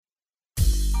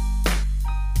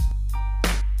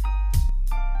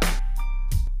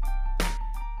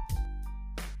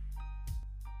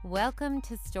Welcome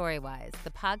to Storywise, the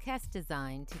podcast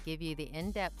designed to give you the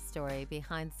in-depth story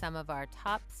behind some of our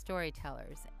top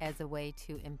storytellers as a way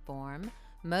to inform,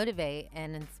 motivate,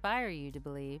 and inspire you to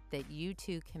believe that you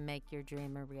too can make your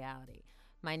dream a reality.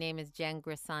 My name is Jen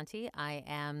Grisanti. I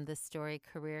am the story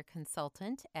career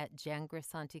consultant at Jen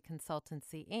Grisanti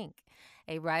Consultancy, Inc.,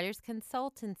 a writer's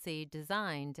consultancy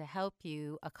designed to help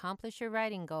you accomplish your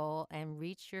writing goal and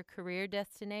reach your career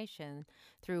destination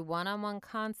through one-on-one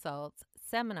consults,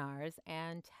 seminars,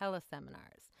 and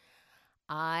teleseminars.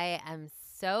 I am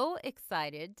so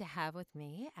excited to have with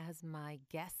me as my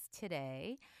guest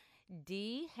today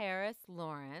Dee Harris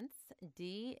Lawrence.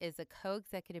 Dee is a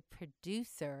co-executive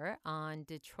producer on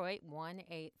Detroit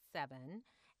 187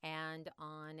 and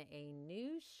on a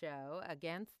new show,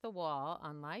 Against the Wall,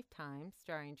 on Lifetime,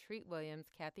 starring Treat Williams,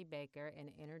 Kathy Baker, and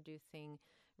introducing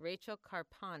Rachel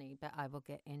Carpani, but I will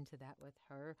get into that with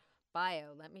her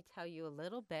bio. Let me tell you a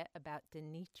little bit about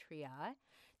Denitria.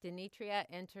 Denitria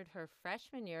entered her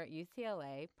freshman year at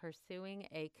UCLA pursuing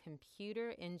a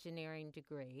computer engineering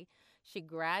degree. She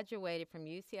graduated from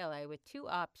UCLA with two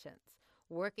options: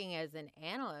 working as an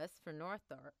analyst for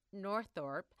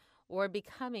Northrop or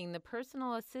becoming the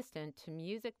personal assistant to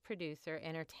music producer,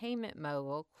 entertainment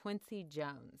mogul Quincy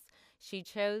Jones. She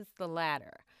chose the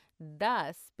latter,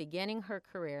 thus beginning her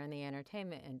career in the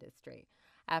entertainment industry.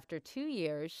 After 2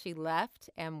 years, she left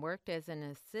and worked as an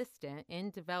assistant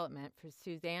in development for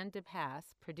Suzanne DePass,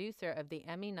 producer of the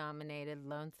Emmy-nominated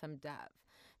Lonesome Dove.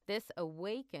 This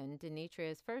awakened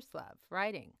Denitria's first love,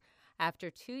 writing.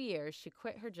 After 2 years, she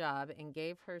quit her job and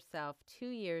gave herself 2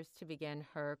 years to begin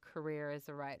her career as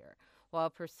a writer. While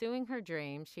pursuing her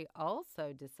dream, she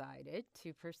also decided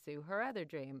to pursue her other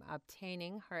dream,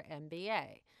 obtaining her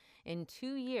MBA. In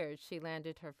 2 years, she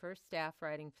landed her first staff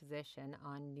writing position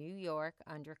on New York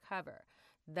Undercover,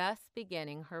 thus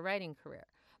beginning her writing career,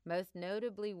 most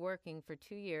notably working for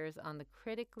 2 years on the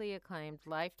critically acclaimed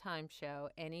Lifetime show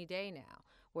Any Day Now,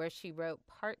 where she wrote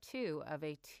part 2 of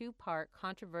a 2-part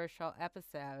controversial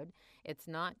episode, It's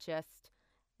Not Just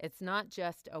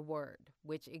a Word,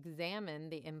 which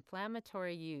examined the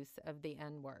inflammatory use of the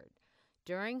N-word.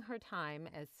 During her time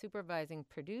as supervising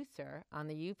producer on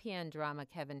the UPN drama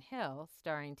Kevin Hill,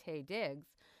 starring Taye Diggs,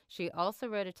 she also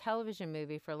wrote a television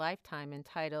movie for Lifetime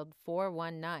entitled For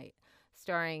One Night,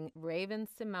 starring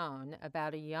Raven-Symoné,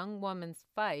 about a young woman's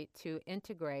fight to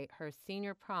integrate her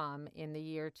senior prom in the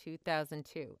year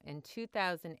 2002. In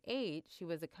 2008, she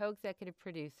was a co-executive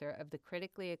producer of the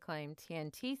critically acclaimed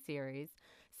TNT series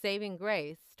Saving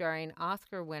Grace, starring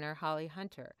Oscar winner Holly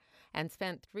Hunter, and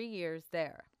spent 3 years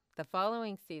there. The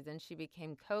following season, she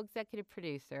became co-executive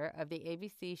producer of the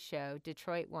ABC show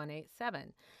Detroit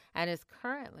 187 and is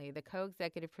currently the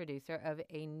co-executive producer of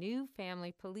a new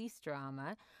family police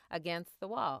drama, Against the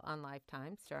Wall, on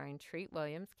Lifetime, starring Treat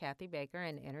Williams, Kathy Baker,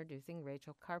 and introducing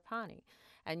Rachel Carpani.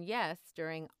 And yes,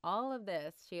 during all of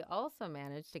this, she also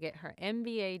managed to get her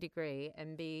MBA degree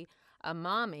and be a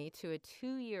mommy to a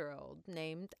 2-year-old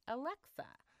named Alexa.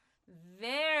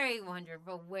 Very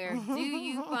wonderful. Where do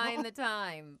you find the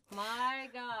time? My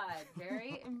God,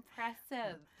 very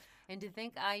impressive. And to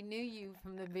think I knew you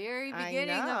from the very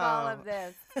beginning of all of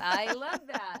this. I love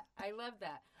that. I love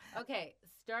that. Okay,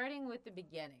 starting with the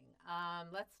beginning.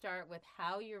 Let's start with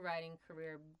how your writing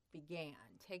career began.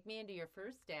 Take me into your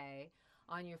first day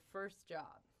on your first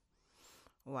job.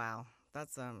 Wow.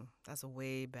 That's a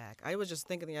way back. I was just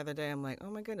thinking the other day, I'm like, oh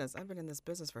my goodness, I've been in this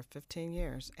business for 15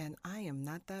 years, and I am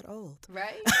not that old.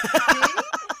 Right?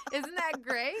 See? Isn't that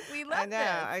great? We love I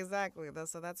know, this. exactly.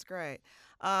 So that's great.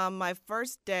 My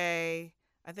first day,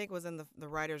 I think, was in the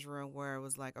writer's room where it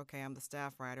was like, okay, I'm the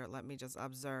staff writer. Let me just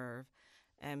observe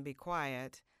and be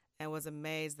quiet, and was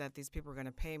amazed that these people were going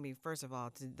to pay me, first of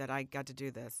all, that I got to do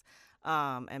this,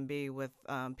 and be with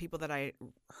people that I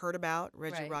heard about,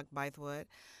 Reggie Right. Rock Bythewood,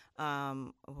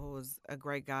 who was a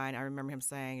great guy. And I remember him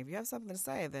saying, if you have something to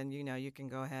say, then, you can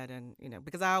go ahead and,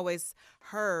 because I always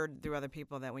heard through other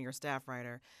people that when you're a staff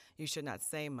writer, you should not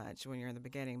say much when you're in the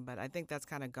beginning. But I think that's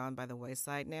kind of gone by the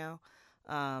wayside now.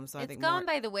 I It's think gone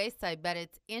by the wayside, but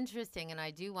it's interesting, and I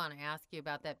do want to ask you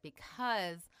about that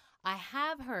because I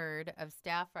have heard of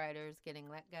staff writers getting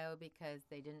let go because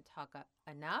they didn't talk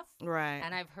enough. Right.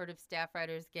 And I've heard of staff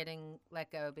writers getting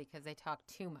let go because they talk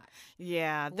too much.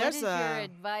 Yeah. What There's is your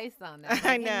advice on that?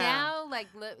 I And know. now,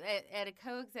 at a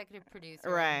co-executive producer,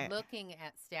 Right. looking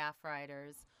at staff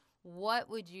writers, what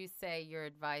would you say your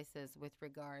advice is with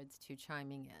regards to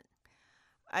chiming in?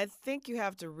 I think you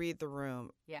have to read the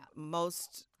room. Yeah,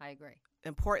 Most I agree.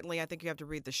 importantly, I think you have to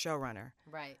read the showrunner.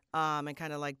 Right. And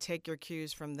kind of like take your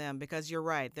cues from them, because you're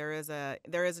right. There is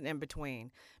an in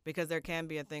between, because there can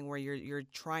be a thing where you're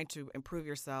trying to improve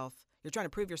yourself. You're trying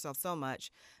to prove yourself so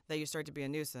much that you start to be a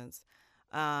nuisance.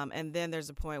 And then there's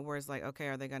a point where it's like, okay,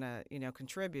 are they going to,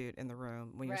 contribute in the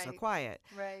room when you're so quiet?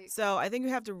 Right. So I think you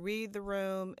have to read the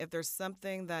room. If there's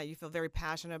something that you feel very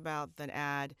passionate about, then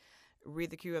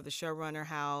read the cue of the showrunner,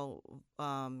 how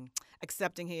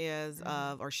accepting he is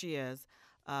of, or she is.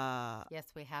 Yes,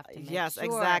 we have to make yes, sure.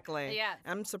 exactly. Yes.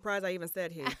 I'm surprised I even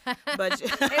said he. But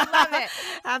I love it.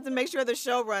 have to make sure the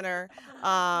showrunner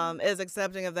is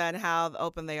accepting of that, and how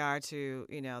open they are to,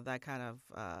 that kind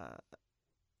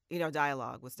of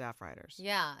dialogue with staff writers.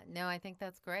 Yeah, no, I think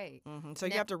that's great. Mm-hmm. So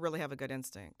you have to really have a good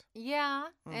instinct. Yeah,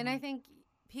 and I think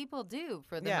people do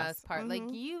for the most part. Like,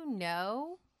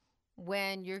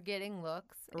 when you're getting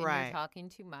looks and you're talking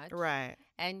too much. Right.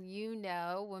 And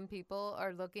when people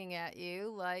are looking at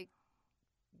you like,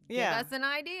 give us an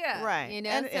idea. Right.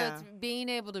 And, it's being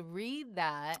able to read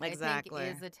that, exactly. I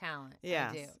think, is a talent.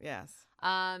 Yes, I do. yes.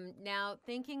 Now,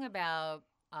 thinking about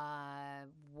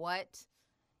what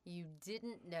you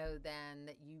didn't know then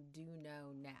that you do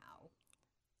know now,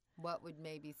 what would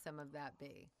maybe some of that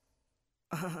be?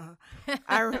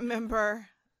 I remember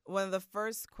one of the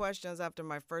first questions after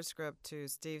my first script to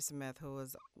Steve Smith, who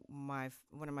was one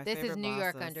of my favorite bosses. This is New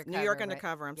York Undercover. New York right?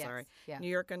 Undercover, I'm yes. sorry. Yeah. New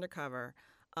York Undercover.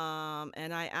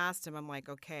 And I asked him, I'm like,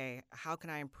 okay, how can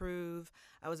I improve?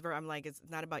 I'm like, it's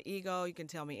not about ego. You can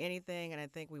tell me anything. And I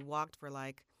think we walked for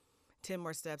like 10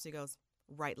 more steps. He goes,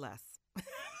 write less.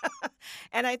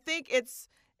 And I think it's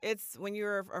when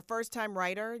you're a first-time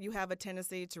writer, you have a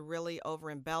tendency to really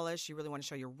over-embellish. You really want to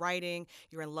show your writing.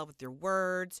 You're in love with your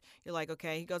words. You're like,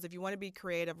 okay. He goes, if you want to be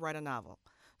creative, write a novel.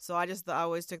 So I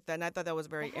always took that, and I thought that was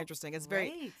very interesting. It's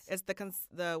great. It's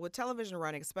with television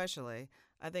writing especially.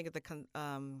 I think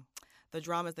the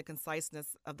drama is the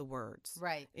conciseness of the words,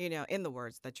 right? In the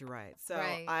words that you write. So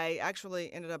right. I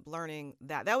actually ended up learning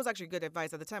that. That was actually good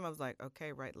advice. At the time, I was like,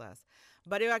 okay, write less.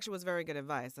 But it actually was very good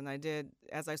advice. And I did,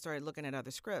 as I started looking at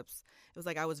other scripts, it was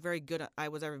like I was very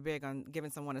big on giving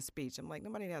someone a speech. I'm like,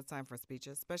 nobody has time for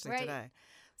speeches, especially today.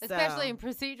 Especially in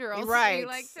procedurals. Right. You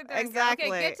like sit there exactly.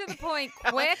 And go, okay, get to the point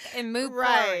quick and move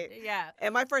right. forward. Yeah.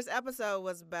 And my first episode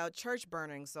was about church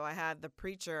burning. So I had the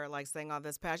preacher saying all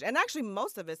this passion. And actually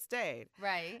most of it stayed.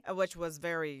 Right. Which was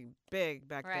very big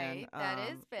back then. Right. That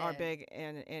is big. Or big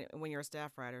in when you're a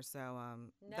staff writer. So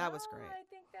that was great. I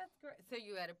think that's great. So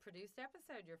you had a produced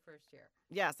episode your first year?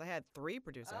 Yes, I had 3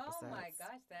 produced episodes. Oh my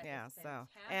gosh, that is fantastic.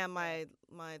 And my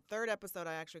third episode,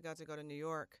 I actually got to go to New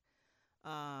York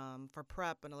for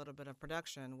prep and a little bit of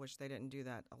production, which they didn't do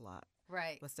that a lot.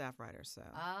 Right. With staff writers, so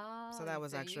that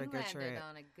was actually a good trip. You landed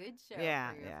on a good show for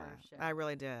your first show. I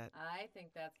really did. I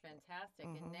think that's fantastic.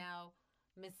 Mm-hmm. And now,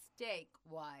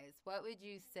 mistake-wise, what would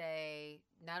you say,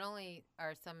 not only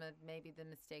are some of maybe the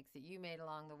mistakes that you made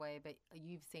along the way, but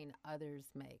you've seen others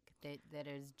make that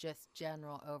is just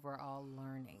general overall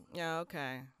learning? Yeah,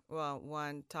 okay. Well,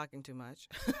 one, talking too much.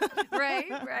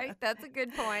 Right. That's a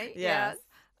good point. Yes.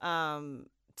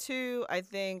 2, I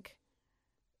think,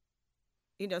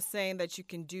 saying that you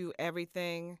can do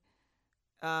everything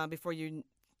before you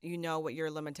know what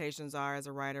your limitations are as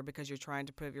a writer because you're trying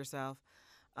to prove yourself.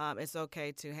 It's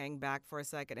okay to hang back for a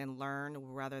second and learn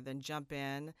rather than jump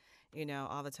in,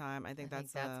 all the time. I think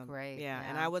that's great. Yeah,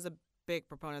 and I was a big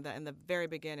proponent of that in the very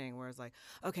beginning, where it's like,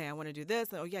 okay, I want to do this.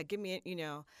 Oh yeah, give me it,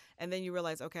 and then you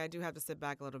realize, okay, I do have to sit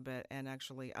back a little bit and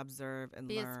actually observe and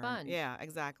learn. Be a sponge. Yeah,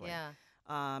 exactly. Yeah.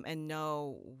 And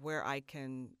know where I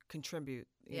can contribute,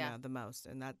 the most,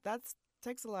 and that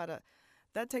takes a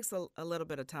little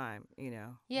bit of time,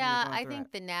 Yeah, I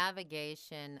think the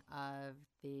navigation of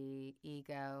the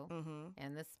ego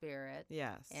and the spirit,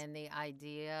 yes, and the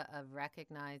idea of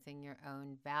recognizing your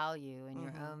own value, and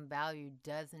your own value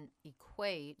doesn't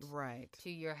equate to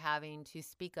your having to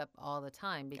speak up all the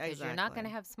time, because you're not going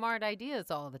to have smart ideas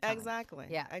all the time. Exactly.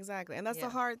 Yeah, exactly, and that's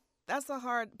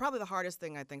probably the hardest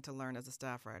thing, I think, to learn as a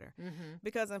staff writer,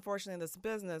 because unfortunately in this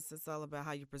business, it's all about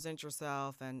how you present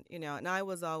yourself, and and I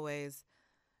was always,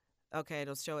 okay,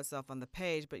 it'll show itself on the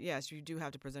page, but yes, you do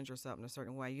have to present yourself in a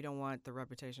certain way. You don't want the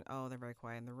reputation, oh, they're very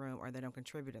quiet in the room, or they don't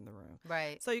contribute in the room.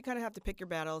 Right. So you kind of have to pick your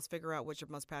battles, figure out what you're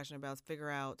most passionate about, figure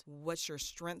out what your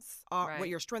strengths are, what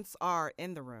your strengths are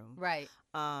in the room. Right.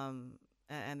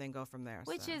 And then go from there.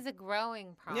 Which is a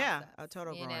growing process. Yeah, a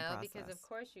total growing process. Because of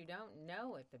course you don't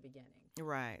know at the beginning.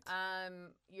 Right.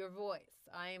 Your voice.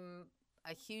 I'm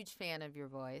a huge fan of your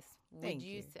voice. Thank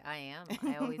you. I am.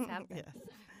 I always have been. Yes.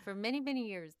 For many, many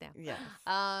years now. Yes.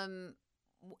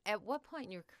 At what point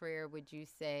in your career would you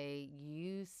say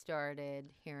you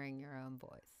started hearing your own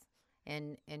voice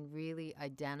and really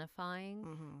identifying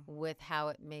with how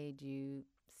it made you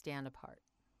stand apart?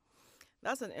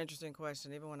 That's an interesting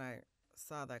question, even when I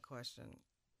saw that question.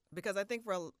 Because I think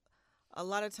for a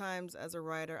lot of times as a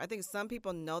writer, I think some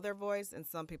people know their voice and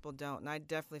some people don't. And I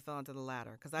definitely fell into the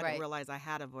latter because I didn't realize I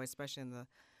had a voice, especially in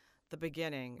the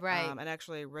beginning. Right. And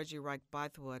actually, Reggie Reich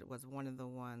Bythewood was one of the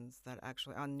ones that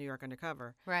actually, on New York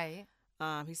Undercover, Right.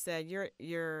 he said,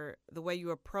 you're the way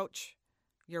you approach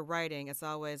your writing, it's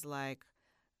always like,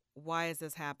 why is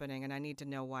this happening? And I need to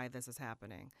know why this is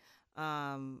happening.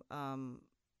 I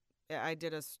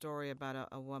did a story about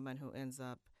a woman who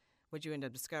what you end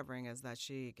up discovering is that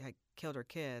she had killed her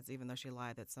kids, even though she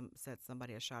lied that said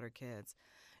somebody had shot her kids,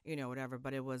 whatever.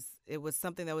 But it was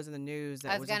something that was in the news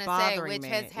that was bothering me. I was going to say, which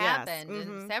has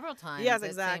happened several times. Yes,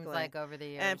 exactly. It seems like over the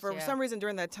years. And for some reason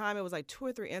during that time, it was like 2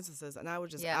 or 3 instances, and I was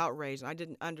just outraged. And I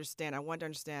didn't understand. I wanted to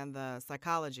understand the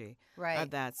psychology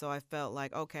of that. So I felt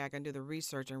like, okay, I can do the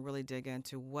research and really dig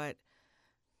into what,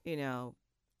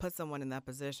 put someone in that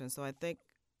position. So I think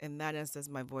in that instance,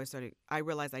 my voice started. I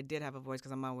realized I did have a voice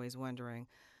because I'm always wondering,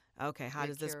 okay, how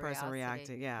does this person react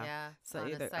to? Yeah. So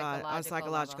on either on a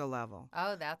psychological level.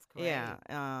 Oh, that's great. Yeah.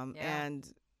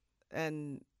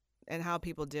 And how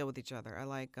people deal with each other. I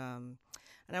like and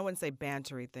I wouldn't say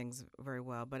bantery things very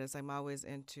well, but I'm always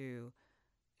into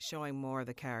showing more of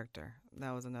the character.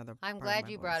 That was another. I'm glad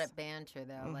you brought up banter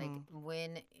though. Like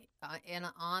when and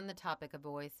on the topic of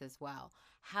voice as well.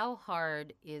 How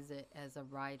hard is it as a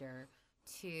writer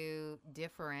to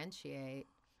differentiate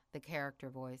the character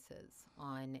voices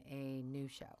on a new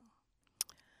show?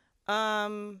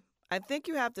 I think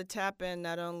you have to tap in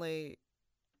not only,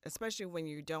 especially when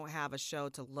you don't have a show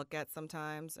to look at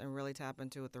sometimes, and really tap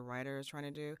into what the writer is trying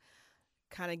to do.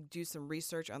 Kind of do some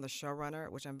research on the showrunner,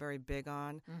 which I'm very big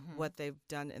on. What they've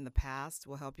done in the past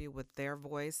will help you with their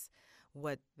voice.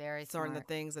 What sort of the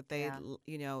things that they,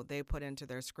 they put into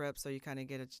their script, so you kind of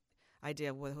get an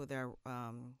idea of who their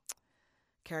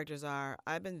characters are.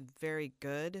 I've been very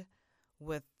good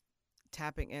with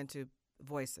tapping into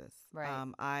voices. Right.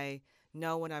 I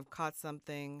know when I've caught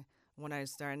something when I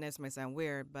start, and this may sound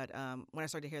weird, but when I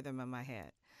start to hear them in my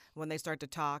head, when they start to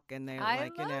talk and they're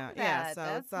like, that. yeah. So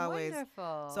that's it's always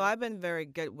wonderful. So I've been very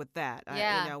good with that.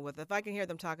 Yeah. If I can hear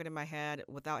them talking in my head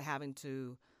without having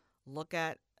to look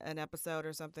at an episode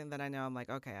or something, then I know I'm like,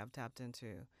 okay, I've tapped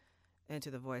into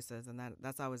the voices, and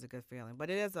that's always a good feeling. But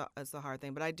it's a hard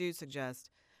thing. But I do suggest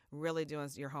really doing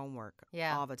your homework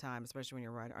all the time, especially when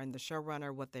you're writing. And the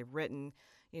showrunner, what they've written,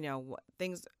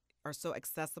 things are so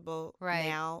accessible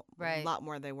now, a lot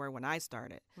more than they were when I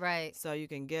started. Right. So you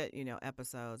can get,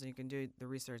 episodes, and you can do the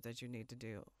research that you need to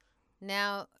do.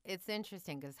 Now, it's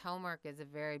interesting because homework is a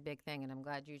very big thing, and I'm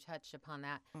glad you touched upon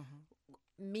that.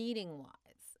 Meeting-wise,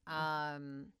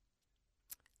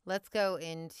 let's go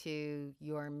into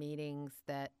your meetings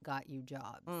that got you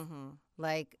jobs.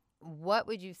 Like, what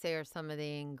would you say are some of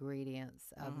the ingredients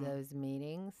of those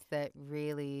meetings that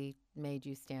really made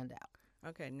you stand out?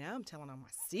 Okay, now I'm telling all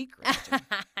my secrets.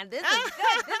 This is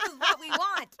good. This is what we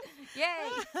want.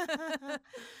 Yay.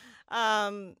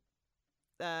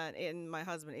 And my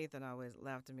husband Ethan always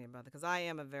laughed at me about it because I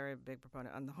am a very big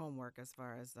proponent on the homework as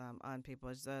far as on people.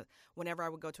 It's, whenever I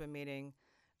would go to a meeting,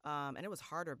 and it was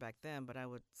harder back then, but I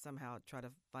would somehow try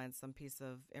to find some piece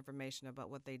of information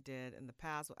about what they did in the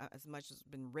past, as much as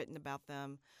been written about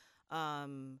them,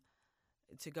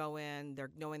 to go in,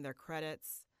 knowing their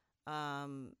credits.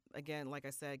 Again, like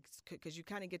I said, because you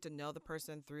kind of get to know the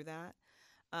person through that.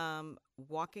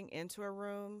 Walking into a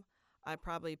room, I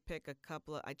probably pick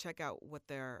I check out what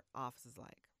their office is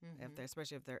like,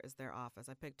 especially if is their office.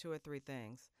 I pick 2 or 3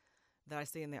 things that I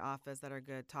see in the office that are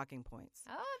good talking points.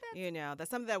 Oh, that's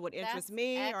something that would interest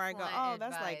me, or I go, oh,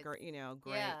 that's like, great.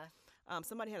 Yeah.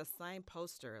 Somebody had a signed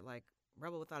poster, like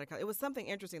Rebel Without a Cause. It was something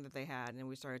interesting that they had, and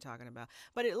we started talking about.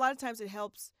 But a lot of times it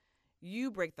helps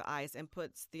you break the ice and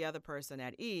puts the other person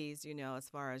at ease, as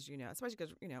far as, especially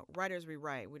because, writers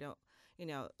rewrite. We don't,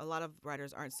 a lot of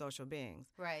writers aren't social beings.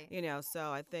 Right.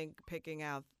 So I think picking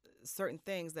out certain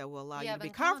things that will allow you to be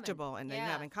comfortable and that you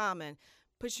have in common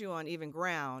puts you on even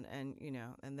ground, and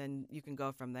and then you can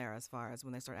go from there as far as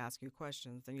when they start asking you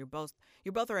questions, and you both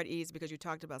are at ease because you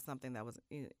talked about something that was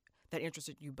that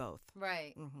interested you both.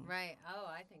 Right. Right. Oh,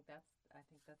 I think that's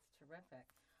terrific.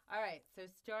 All right, so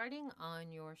starting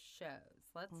on your shows,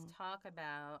 let's talk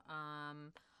about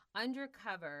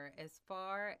Undercover. As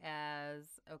far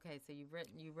as so you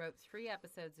wrote 3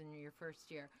 episodes in your first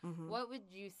year. What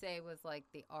would you say was like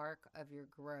the arc of your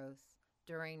growth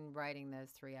during writing those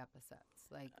 3 episodes?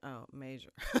 Like, oh,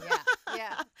 major. Yeah.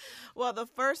 Yeah. Well, the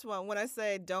first one, when I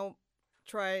say don't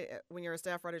try, when you're a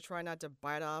staff writer, try not to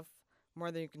bite off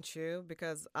more than you can chew,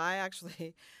 because I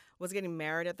actually was getting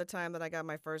married at the time that I got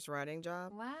my first writing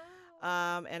job.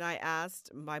 Wow. And I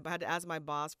had to ask my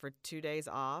boss for 2 days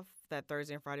off that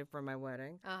Thursday and Friday for my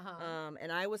wedding.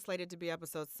 And I was slated to be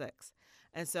episode 6.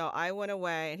 And so I went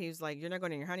away, and he was like, "You're not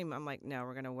going on your honeymoon." I'm like, "No,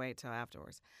 we're going to wait till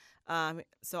afterwards."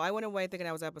 So I went away thinking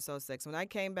I was episode 6. When I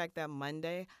came back that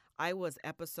Monday, I was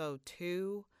episode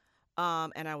 2,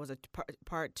 and I was a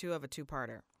part 2 of a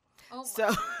 2-parter. Oh, So,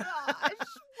 my gosh.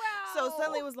 Wow. so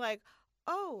suddenly it was like,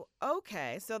 oh,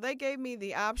 okay. So they gave me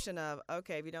the option of,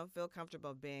 okay, if you don't feel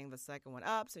comfortable being the second one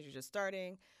up, since you're just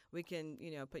starting, we can,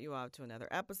 put you out to another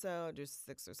episode, do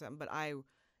 6 or 7. But I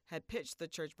had pitched the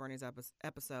Church Burnings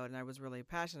episode, and I was really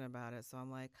passionate about it. So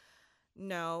I'm like,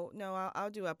 no, I'll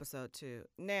do episode 2.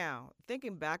 Now,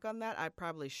 thinking back on that, I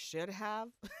probably should have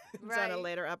done a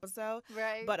later episode.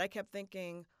 Right. But I kept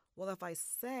thinking, well, if I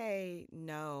say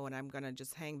no and I'm going to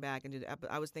just hang back and do the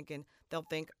episode, I was thinking they'll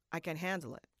think I can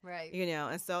handle it. Right.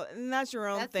 And that's your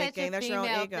own That's thinking. Such a that's your own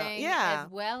female ego. thing Yeah.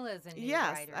 as well as a new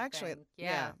Yes, writer actually, thing.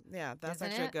 yeah, that's Isn't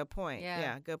actually it? a good point.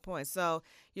 Yeah. Good point. So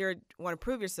you want to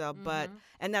prove yourself, but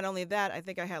and not only that, I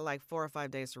think I had like 4 or 5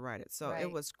 days to write it, so Right.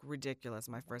 it was ridiculous.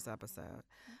 My first episode,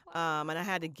 and I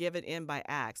had to give it in by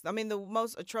acts. I mean, the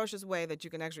most atrocious way that you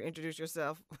can actually introduce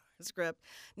yourself script.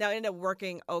 Now it ended up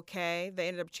working okay. They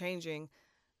ended up changing.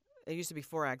 It used to be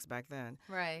 4 acts back then.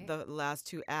 Right. The last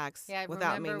 2 acts Yeah, I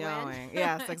without me remember when. knowing.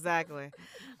 Yes, exactly.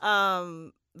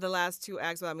 The last 2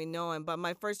 acts without me knowing, but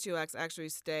my first 2 acts actually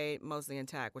stayed mostly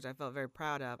intact, which I felt very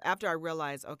proud of. After I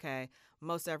realized, okay,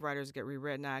 most staff writers get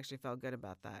rewritten, I actually felt good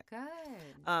about that.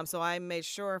 Good. So I made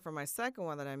sure for my second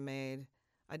one that I made,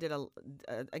 I did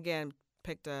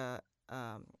picked an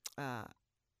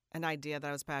idea that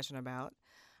I was passionate about,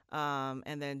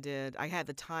 and then I had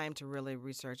the time to really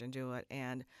research and do it,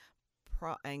 and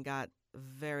got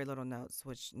very little notes,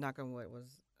 which, knock on wood,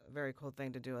 was a very cool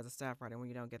thing to do as a staff writer when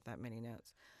you don't get that many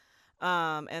notes.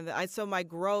 So my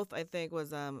growth, I think,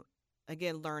 was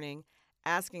again learning,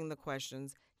 asking the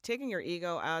questions, taking your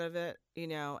ego out of it,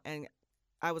 and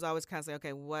I was always constantly,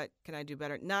 okay, what can I do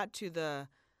better?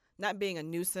 Not being a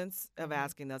nuisance of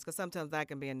asking those, because sometimes that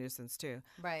can be a nuisance too.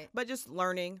 Right. But just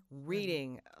learning,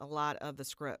 reading a lot of the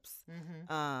scripts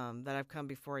that have come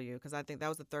before you, because I think that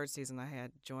was the 3rd season I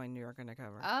had joined New York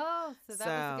Undercover. Oh, so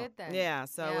that was good then. Yeah,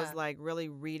 so it was like really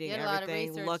reading You had a lot of everything,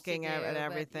 research looking to at do, but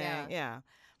everything. Yeah.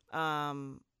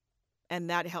 And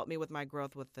that helped me with my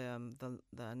growth with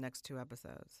the next 2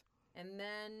 episodes. And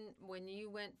then when you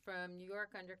went from New York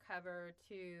Undercover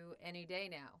to Any Day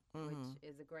Now, which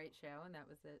is a great show, and that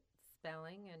was at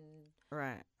Spelling and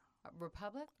Right.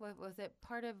 Republic. Was it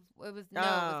part of? It was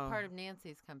part of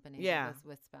Nancy's company. Yeah. That was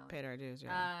with Spelling. Paid our dues.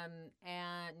 Yeah.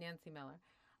 And Nancy Miller.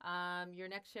 Your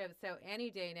next show. So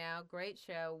Any Day Now, great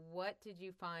show. What did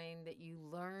you find that you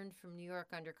learned from New York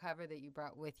Undercover that you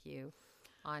brought with you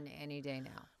on Any Day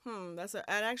Now?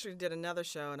 I actually did another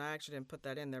show, and I actually didn't put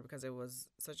that in there because it was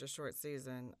such a short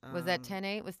season. Was that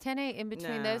 10/8? Was 10/8 in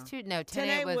between no. those two? No,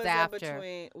 10/8 was was after.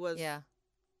 In between. Yeah.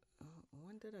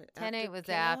 When did it? 10/8 was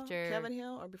Kevin after Kevin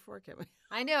Hill or before Kevin?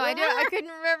 I know. I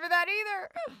couldn't remember that either.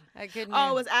 I couldn't.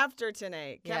 Oh, it was after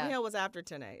 10/8. Yeah. Kevin Hill was after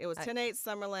 10/8. It was 10/8,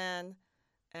 Summerland,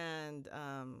 and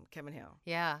Kevin Hill.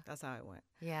 Yeah. That's how it went.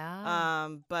 Yeah.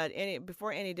 But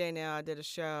before Any Day Now, I did a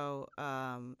show,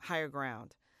 Higher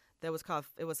Ground, that was called.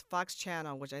 It was Fox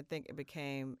Channel, which I think it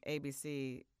became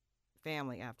ABC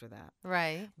Family after that.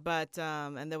 Right. But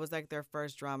and there was like their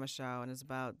first drama show, and it's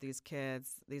about these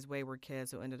kids, these wayward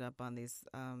kids who ended up on these.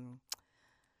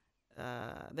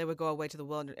 They would go away to the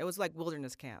wilderness. It was like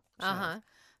wilderness camp shows.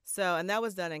 So, and that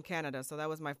was done in Canada. So that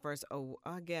was my first,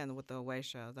 again, with the away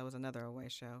show. That was another away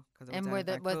show. And was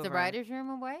the writer's room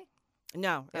away?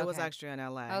 No, it was Okay. actually in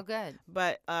LA. Oh, good.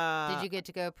 But Did you get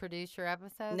to go produce your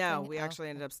episodes? no, we actually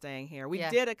ended up staying here. We Yeah.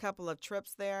 did a couple of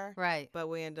trips there, Right. but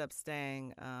we ended up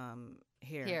staying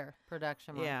here. Here,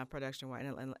 production. Yeah, production wise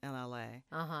in LA.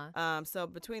 Uh-huh. So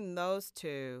between those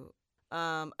two,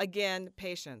 again,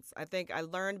 patience. I think I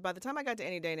learned by the time I got to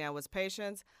Any Day Now was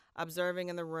patience, observing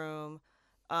in the room,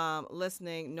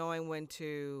 listening, knowing when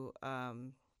to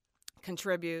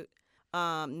contribute,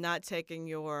 not taking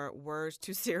your words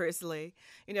too seriously,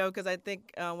 because I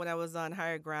think when I was on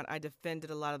Higher Ground, I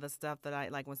defended a lot of the stuff that I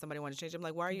like when somebody wanted to change. I'm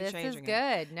like, why are you This changing is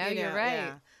it? good. No, you're right.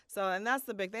 Yeah. So, and that's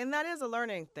the big thing. And that is a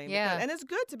learning thing. Yeah. And it's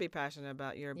good to be passionate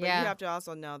about but Yeah. you have to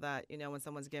also know that, when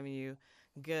someone's giving you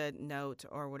good note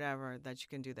or whatever, that you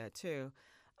can do that too.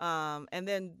 And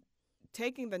then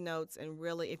taking the notes and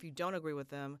really, if you don't agree with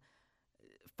them,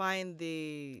 find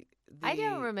the I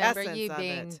don't remember essence you of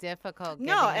being it. difficult.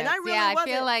 No, giving and I notes. really yeah, wasn't.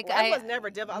 I feel like I was never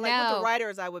difficult. Like with the no,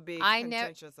 writers, I would be I know.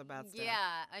 contentious about stuff.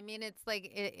 Yeah, I mean, it's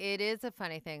like it is a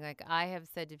funny thing. Like I have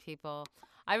said to people,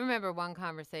 I remember one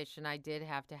conversation I did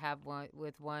have to have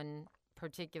with one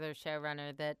particular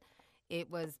showrunner that it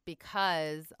was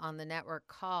because on the network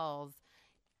calls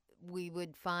we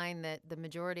would find that the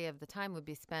majority of the time would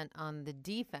be spent on the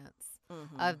defense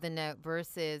of the note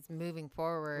versus moving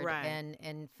forward Right.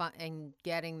 and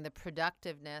getting the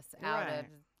productiveness out Right. of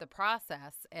the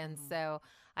process. And so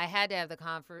I had to have the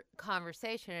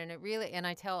conversation, and it really, and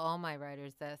I tell all my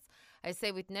writers this, I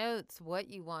say with notes, what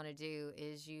you want to do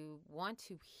is you want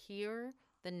to hear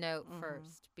the note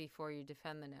first before you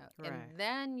defend the note. Right. And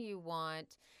then you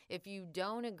want, if you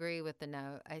don't agree with the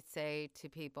note, I say to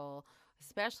people,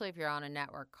 especially if you're on a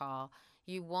network call,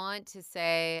 you want to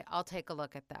say, I'll take a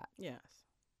look at that. Yes.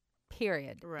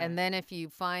 Period. Right. And then if you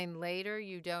find later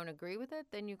you don't agree with it,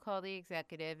 then you call the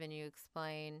executive and you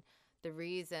explain the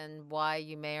reason why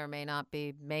you may or may not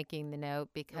be making the note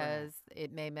because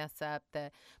it may mess up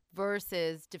the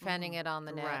versus defending it on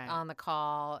the note, Right. on the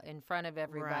call in front of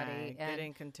everybody. Right. And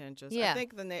Getting contentious. Yeah. I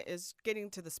think the note is getting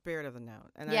to the spirit of the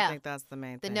note, and Yeah. I think that's the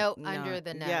main the thing. note under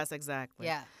the note. Yes, exactly.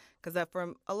 Yeah. Because that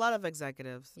for a lot of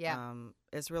executives, Yeah.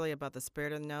 it's really about the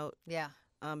spirit of the note. Yeah.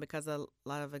 Because a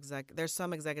lot of there's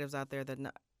some executives out there that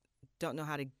don't know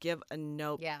how to give a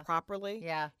note Yeah. properly.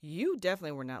 Yeah. You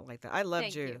definitely were not like that. I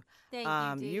loved Thank you.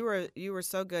 Thank You were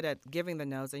so good at giving the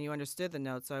notes, and you understood the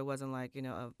notes, so it wasn't like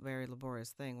a very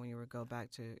laborious thing when you would go back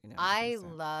to I okay,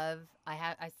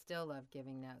 so. still love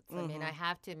giving notes. I mean, I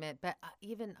have to admit, but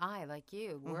even I, like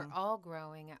you, we're all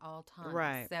growing at all times.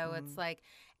 Right. So it's like,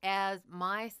 as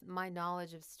my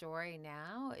knowledge of story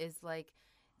now is like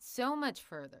so much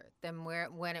further than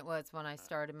when it was when I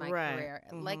started my Right. career.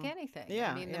 Like anything.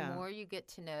 Yeah, I mean, yeah. the more you get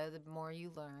to know, the more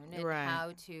you learn and Right.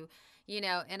 how to,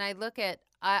 and I look at,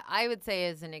 I would say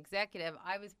as an executive,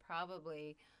 I was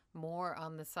probably more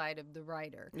on the side of the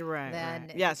writer Right.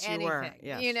 than Yes, you were. anything,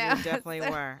 Yes, you know? you definitely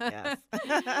were. Yes.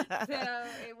 So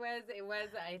it was,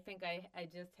 I think I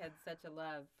just had such a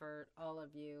love for all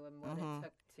of you and what it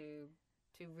took to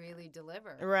really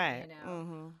deliver. Right.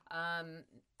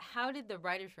 How did the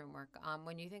writer's room work?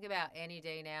 When you think about Any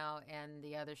Day Now and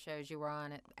the other shows you were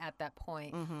on at that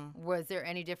point, was there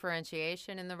any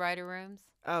differentiation in the writer rooms?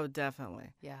 Oh, definitely.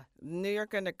 Yeah. New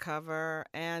York Undercover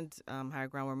and Higher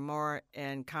Ground were more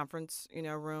in conference,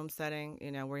 room setting,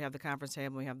 where you have the conference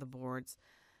table, we have the boards.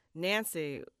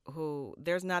 Nancy, who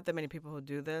there's not that many people who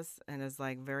do this and is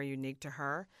like very unique to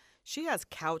her. She has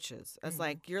couches. It's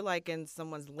like you're like in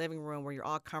someone's living room where you're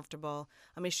all comfortable.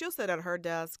 I mean, she'll sit at her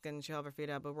desk and she'll have her feet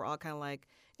up, but we're all kind of like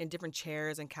in different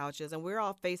chairs and couches, and we're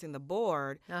all facing the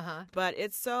board. But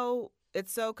it's so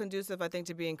conducive, I think,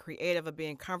 to being creative and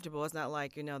being comfortable. It's not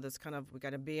like this kind of we got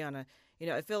to be on a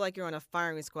I feel like you're on a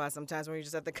firing squad sometimes when you're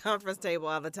just at the conference table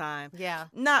all the time. Yeah.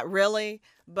 Not really,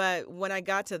 but when I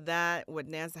got to that with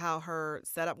Nancy, how her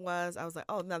setup was, I was like,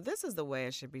 oh, now this is the way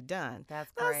it should be done.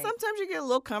 That's Now, great. sometimes you get a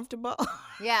little comfortable.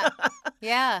 Yeah.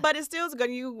 Yeah. But it still is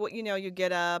good. You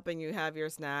get up and you have your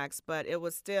snacks, but it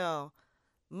was still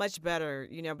much better,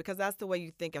 because that's the way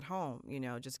you think at home,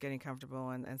 just getting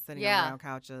comfortable and sitting around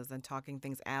couches and talking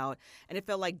things out. And it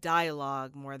felt like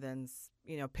dialogue more than,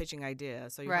 pitching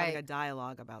ideas. So you're having a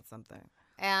dialogue about something.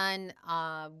 And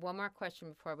one more question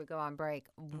before we go on break.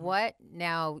 What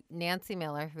now, Nancy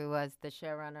Miller, who was the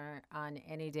showrunner on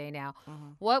Any Day Now,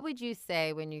 what would you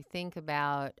say when you think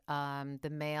about the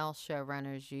male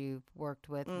showrunners you've worked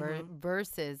with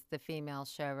versus the female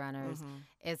showrunners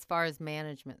as far as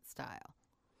management style?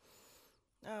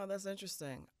 Oh, that's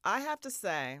interesting. I have to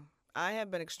say, I have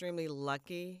been extremely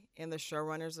lucky in the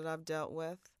showrunners that I've dealt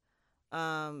with.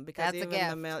 Because That's even a gift.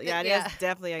 the male, it is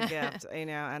definitely a gift,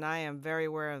 and I am very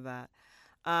aware of that.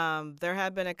 There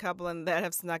have been a couple that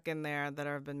have snuck in there that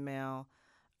have been male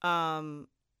showrunners.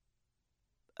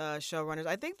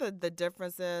 I think the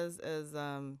difference is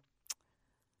I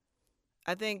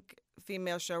think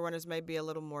female showrunners may be a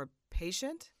little more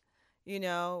patient,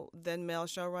 than male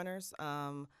showrunners.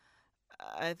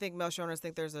 I think male showrunners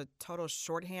think there's a total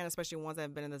shorthand, especially ones that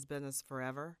have been in this business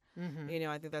forever.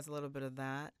 I think that's a little bit of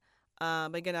that.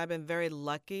 But again, I've been very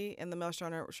lucky in the male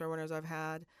showrunners I've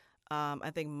had.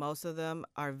 I think most of them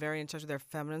are very in touch with their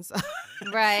feminine side.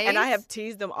 Right. And I have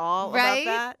teased them all about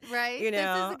that. Right. This is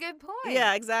a good point.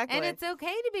 Yeah, exactly. And it's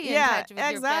okay to be in touch with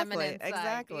your feminine side.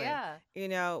 Exactly.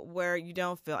 Yeah. Where you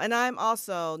don't feel. And I'm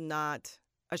also not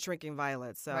a shrinking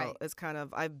violet. So it's kind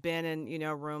of, I've been in,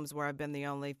 rooms where I've been the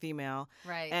only female.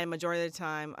 Right. And majority of the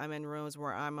time I'm in rooms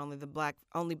where I'm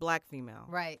only black female.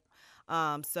 Right.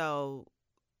 So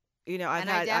you know, And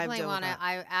I definitely want to.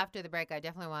 after the break, I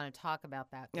definitely want to talk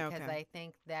about that because Okay. I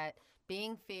think that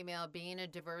being female, being a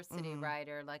diversity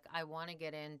writer, like I want to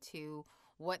get into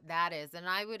what that is. And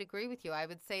I would agree with you. I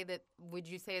would say that, would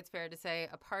you say it's fair to say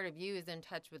a part of you is in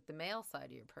touch with the male side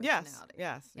of your personality?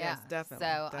 Yes, definitely. So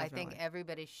I definitely. think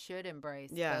everybody should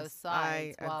embrace Yes, both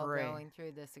sides I while agree. going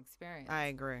through this experience. I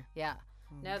agree. Yeah.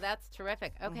 No, that's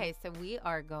terrific. Okay, so we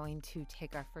are going to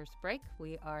take our first break.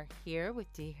 We are here with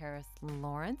Dee Harris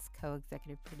Lawrence,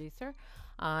 co-executive producer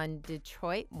on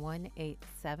Detroit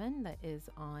 187 that is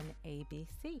on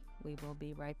ABC. We will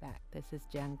be right back. This is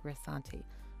Jen Grisanti.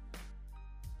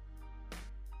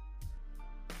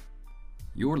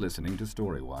 You're listening to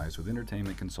Storywise with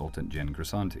entertainment consultant Jen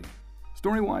Grisanti.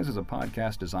 Storywise is a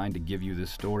podcast designed to give you the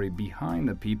story behind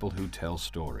the people who tell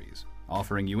stories,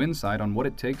 offering you insight on what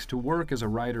it takes to work as a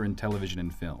writer in television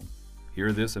and film.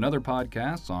 Hear this and other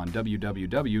podcasts on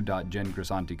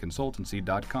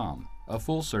www.jengrisanticonsultancy.com, a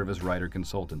full-service writer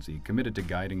consultancy committed to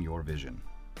guiding your vision.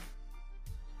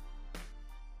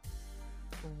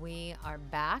 We are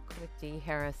back with Dee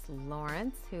Harris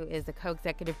Lawrence, who is a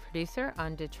co-executive producer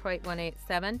on Detroit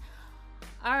 187.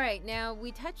 All right, now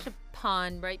we touched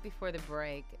upon right before the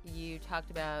break, you talked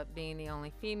about being the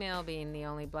only female, being the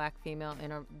only black female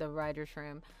in the writer's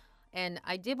room. And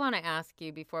I did want to ask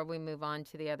you before we move on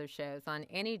to the other shows, on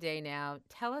Any Day Now,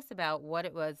 tell us about what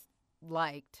it was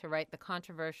like to write the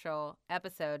controversial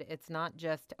episode, It's Not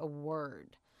Just a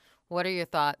Word. What are your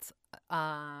thoughts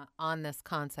on this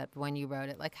concept when you wrote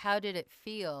it? Like, how did it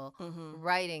feel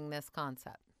writing this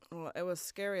concept? Well, it was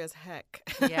scary as heck.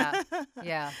 Yeah,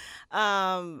 yeah.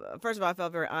 First of all, I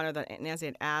felt very honored that Nancy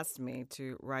had asked me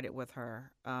to write it with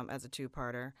her as a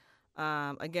two-parter.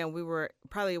 Again,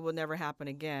 probably will never happen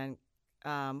again.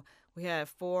 We had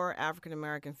 4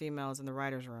 African-American females in the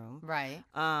writer's room. Right.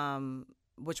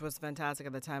 Which was fantastic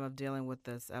at the time of dealing with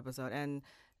this episode. And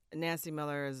Nancy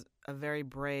Miller is a very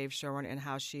brave showrunner in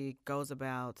how she goes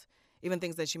about, even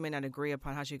things that she may not agree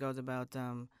upon, how she goes about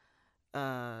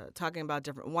talking about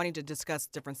wanting to discuss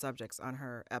different subjects on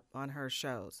her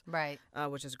shows, right?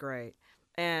 Which is great.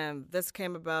 And this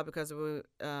came about because the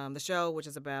show, which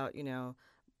is about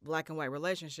black and white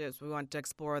relationships, we wanted to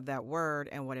explore that word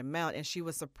and what it meant. And she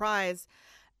was surprised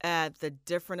at the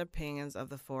different opinions of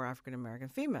the 4 African American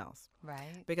females,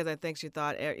 right? Because I think she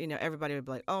thought everybody would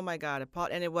be like, oh my God,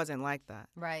 and it wasn't like that,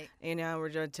 right? We're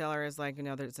going to tell her is like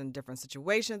there's in different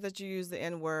situations that you use the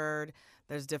N word.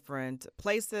 There's different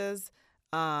places.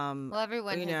 Well,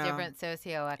 everyone has different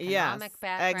socioeconomic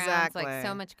backgrounds. Exactly. Like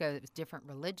so much goes different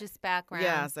religious backgrounds.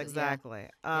 Yes, exactly.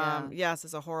 Yes,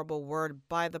 it's a horrible word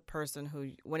by the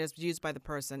person when it's used by the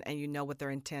person and what their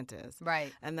intent is.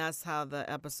 Right. And that's how the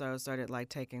episode started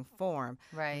taking form.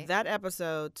 Right. That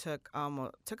episode took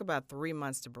about 3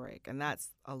 months to break, and that's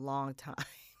a long time.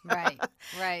 Right.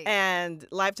 Right. And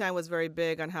Lifetime was very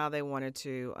big on how they wanted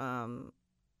to.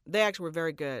 They actually were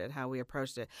very good at how we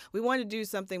approached it. We wanted to do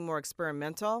something more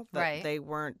experimental that they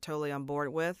weren't totally on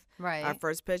board with our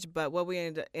first pitch, but what we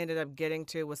ended up getting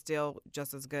to was still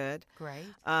just as good. Great.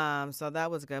 So that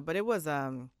was good. But it was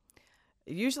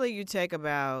usually you take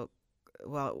about,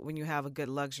 when you have a good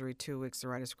luxury, 2 weeks to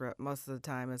write a script. Most of the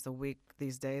time it's a week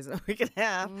these days, a week and a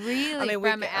half. Really? I mean,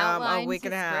 From outline a week to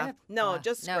and a half. script? No,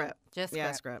 just script. Just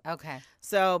yeah, script. script. Okay.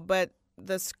 So, but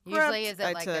the script usually is it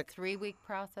I like took, a 3-week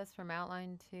process from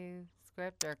outline to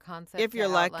script or concept if you're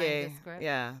to outline lucky, to script?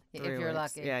 yeah. If you're weeks.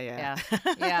 lucky. Yeah.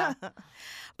 Yeah.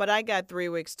 But I got 3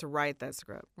 weeks to write that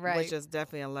script, right. which is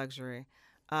definitely a luxury.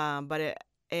 But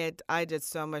I did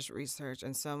so much research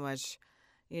and so much,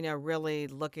 really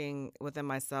looking within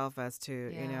myself as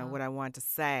to, what I want to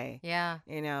say. Yeah.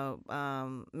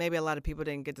 Maybe a lot of people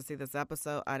didn't get to see this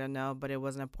episode. I don't know, but it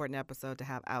was an important episode to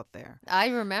have out there. I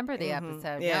remember the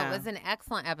episode. Yeah. No, it was an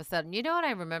excellent episode. And you know what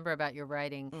I remember about your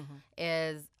writing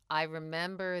is I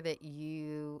remember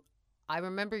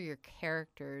your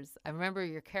characters. I remember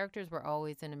your characters were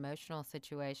always in emotional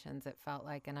situations, it felt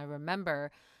like. And I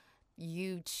remember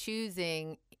you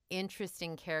choosing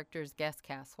interesting characters guest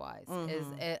cast wise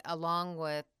along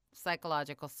with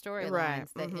psychological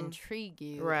storylines that intrigue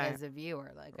you as a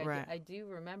viewer. Like I do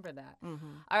remember that. All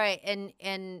right,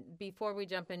 and before we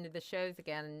jump into the shows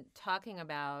again, talking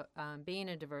about being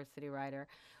a diversity writer,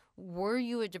 were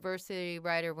you a diversity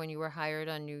writer when you were hired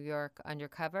on New York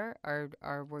Undercover, or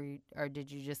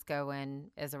did you just go in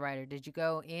as a writer? Did you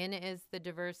go in as the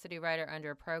diversity writer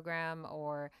under a program,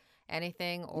 or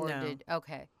anything, or No.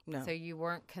 okay? No. So you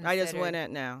weren't considered. I just went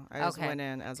in. No, I just Okay. went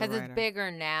in as a Because writer. it's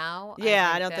bigger now. Yeah,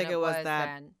 I think, don't than think it was that.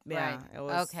 then. Yeah, Right. it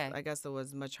was. Okay. I guess it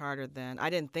was much harder then. I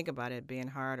didn't think about it being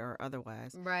hard or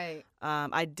otherwise. Right.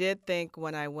 I did think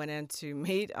when I went in to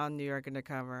meet on New York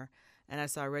Undercover, and I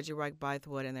saw Reggie Wright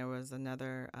Bythewood, and there was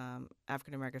another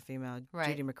African American female, Right.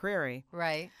 Judy McCreary.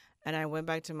 Right. And I went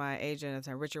back to my agent at the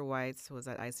time, Richard Weitz, who was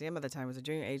at ICM at the time, was a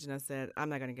junior agent. I said, I'm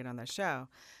not going to get on that show.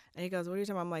 And he goes, what are you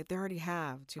talking about? I'm like, they already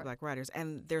have two black writers,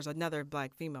 and there's another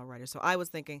black female writer. So I was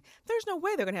thinking, there's no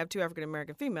way they're going to have two African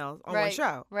American females on one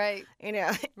show. Right. You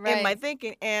know, Right. in my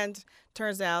thinking. And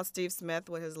turns out Steve Smith,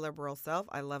 with his liberal self,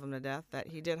 I love him to death, that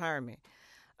he did hire me.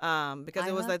 Because I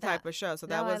it was love that type that. of show. So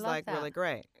No, that I was love like that. really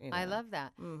great. You know? I love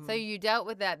that. Mhm. So you dealt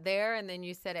with that there, and then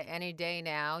you said at Any Day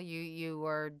Now, you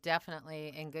were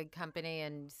definitely in good company,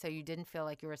 and so you didn't feel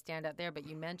like you were a standout there. But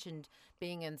you mentioned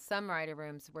being in some writer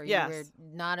rooms where you were Yes.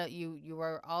 not you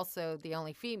were also the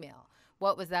only female.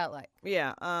 What was that like?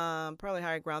 Yeah, probably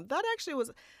higher ground. That actually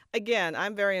was, again,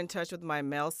 I'm very in touch with my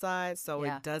male side, so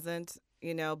Yeah. it doesn't,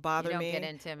 bother You don't me. get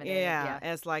intimidated. Yeah,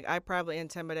 it's like I probably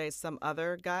intimidate some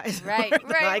other guys. Right, more than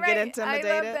right, I get right. intimidated.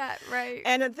 I love that. Right.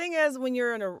 And the thing is, when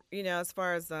you're in a, as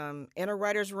far as in a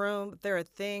writer's room, there are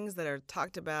things that are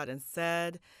talked about and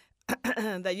said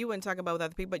that you wouldn't talk about with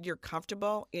other people, but you're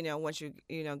comfortable, once you,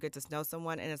 get to know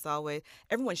someone. And it's always,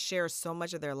 everyone shares so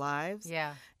much of their lives,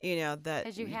 Yeah. that.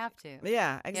 Because you have to.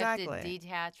 Yeah, exactly. You have to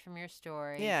detach from your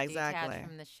story. Yeah, exactly. Detach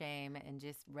from the shame and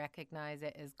just recognize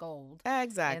it as gold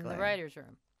Exactly. in the writer's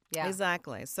room. Yeah.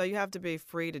 Exactly. So you have to be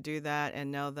free to do that and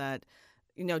know that,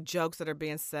 jokes that are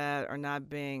being said are not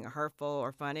being hurtful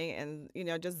or funny, and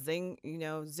just zing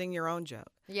your own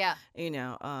joke. Yeah.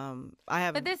 I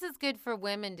have. But this is good for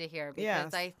women to hear because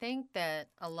Yes. I think that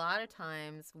a lot of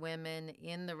times women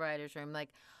in the writer's room, like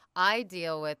I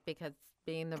deal with, because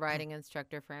being the writing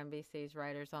instructor for NBC's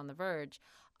Writers on the Verge,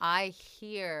 I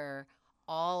hear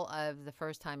all of the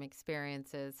first-time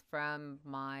experiences from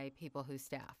my people who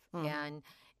staff.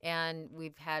 And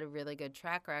we've had a really good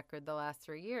track record the last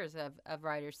 3 years of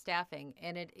writer staffing.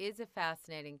 And it is a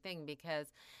fascinating thing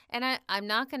because, and I'm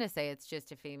not going to say it's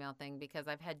just a female thing, because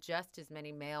I've had just as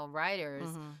many male writers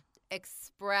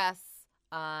express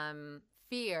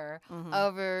fear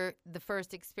over the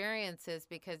first experiences,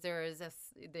 because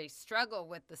they struggle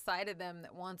with the side of them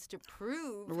that wants to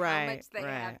prove how much they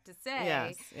have to say,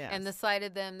 Yes. and the side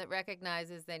of them that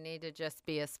recognizes they need to just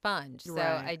be a sponge. So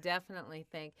Right. I definitely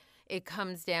think it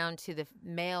comes down to the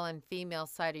male and female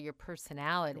side of your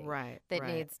personality that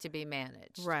needs to be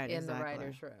managed in the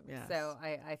writer's room. Yes. So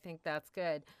I think that's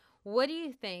good. What do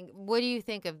you think? What do you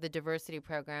think of the diversity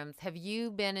programs? Have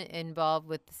you been involved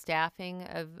with the staffing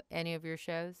of any of your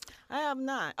shows? I have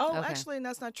not. Oh, Okay. actually,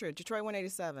 that's not true. Detroit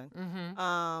 187. Mm-hmm.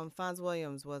 Fonz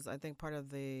Williams was, I think, part of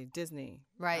the Disney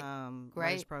Right.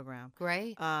 writers Great. program.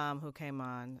 Great. Who came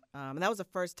on. And that was the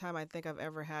first time I think I've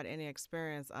ever had any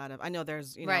experience out of. I know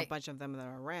there's a Right. bunch of them that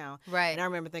are around. Right. And I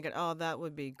remember thinking, oh, that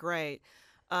would be great.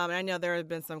 And I know there had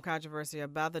been some controversy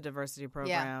about the diversity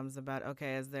programs. About,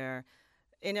 okay, is there,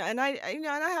 and I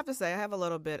have to say I have a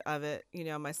little bit of it,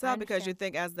 myself, because you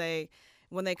think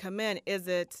when they come in,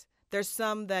 there's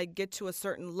some that get to a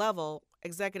certain level,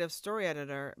 executive story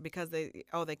editor, because they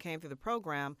came through the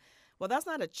program. Well, that's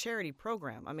not a charity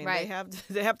program. I mean, Right. they have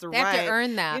to They have to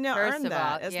earn that. First earn of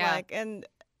that. all. It's Yeah. like, and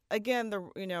again, the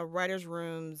writers'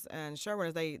 rooms and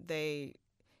showrunners, they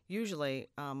usually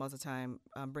most of the time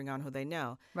bring on who they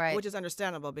know, Right. which is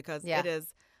understandable, because Yeah.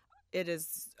 it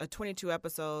is 22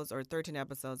 episodes or 13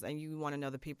 episodes, and you want to know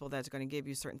the people that's going to give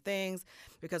you certain things,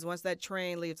 because once that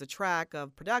train leaves the track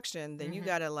of production, then you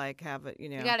got to have it,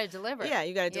 You got to deliver. Yeah,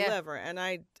 you got to Yeah. deliver, and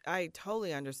I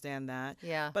totally understand that.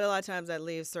 Yeah. But a lot of times that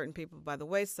leaves certain people by the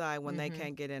wayside when they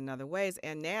can't get in other ways.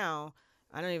 And now,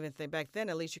 I don't even think, back then,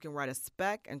 at least you can write a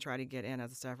spec and try to get in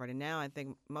as a staff writer. Now, I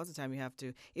think most of the time you have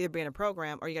to either be in a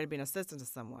program or you got to be an assistant to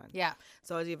someone. Yeah.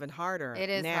 So it's even harder. It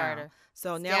is now. harder.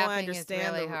 So now Staffing I is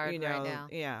understand really hard right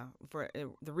now. for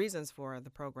the reasons for the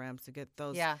programs, to get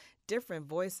those Yeah. different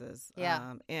voices.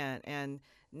 Yeah. And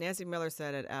Nancy Miller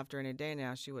said it after Any Day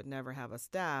Now, she would never have a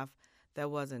staff that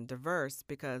wasn't diverse,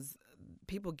 because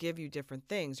people give you different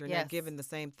things. You're Yes. not given the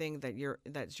same thing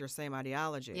that's your same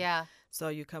ideology. Yeah. So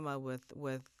you come up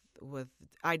with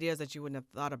ideas that you wouldn't have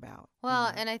thought about.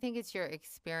 Well, and I think it's your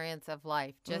experience of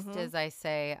life. Just as I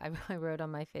say, I wrote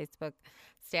on my Facebook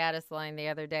status line the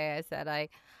other day, I said,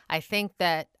 I think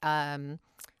that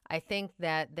I think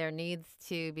that there needs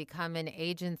to become an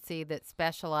agency that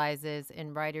specializes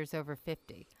in writers over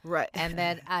 50. Right. And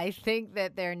then I think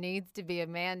that there needs to be a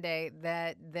mandate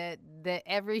that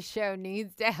every show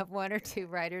needs to have one or two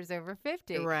writers over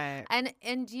 50. Right.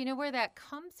 And do you know where that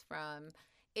comes from?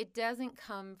 It doesn't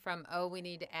come from, oh, we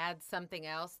need to add something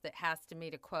else that has to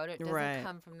meet a quota. It doesn't Right.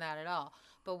 come from that at all.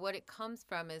 But what it comes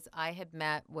from is I had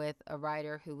met with a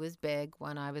writer who was big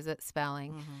when I was at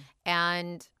Spelling,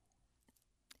 and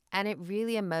it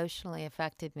really emotionally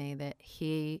affected me that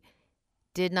he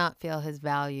did not feel his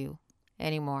value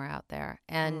anymore out there.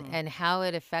 And how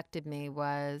it affected me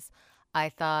was I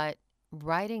thought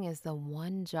writing is the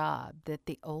one job that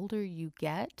the older you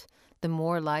get, the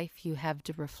more life you have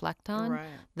to reflect on, Right.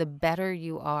 the better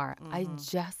you are. I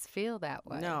just feel that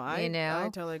way. No, I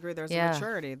totally agree. There's Yeah. a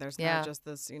maturity. There's Yeah. not just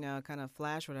this, kind of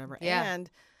flash, whatever. Yeah. And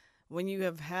when you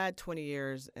have had 20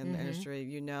 years in the industry,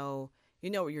 you know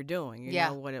what you're doing. You Yeah.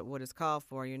 know what it's called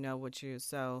for. You know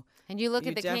so And you look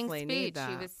You at the King's definitely need Speech,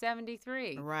 he that. was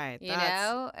 73. right. You That's-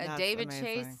 know, that's David amazing.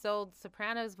 Chase sold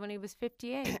Sopranos when he was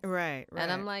 58. Right.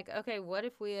 And I'm like, okay, what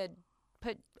if we had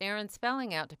put Aaron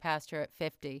Spelling out to pasture at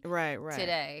 50 right.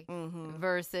 today Mm-hmm.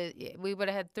 versus we would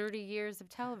have had 30 years of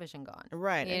television gone.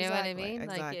 Right. You know what I exactly, mean?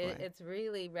 Exactly. Like it's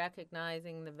really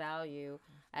recognizing the value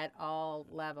at all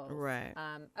levels. Right.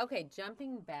 Okay,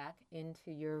 jumping back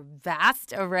into your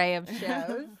vast array of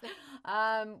shows,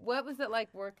 what was it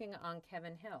like working on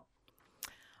Kevin Hill?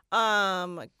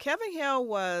 Kevin Hill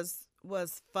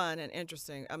was fun and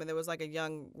interesting. I mean, there was like a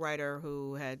young writer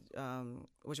who had,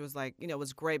 which was like,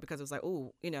 was great because it was like,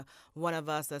 ooh, one of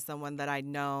us as someone that I'd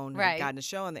known Right. had gotten a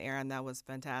show in the air, and that was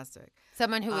fantastic.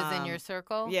 Someone who was in your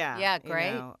circle? Yeah. Yeah,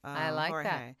 great. I like Jorge.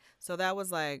 that. So that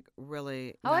was like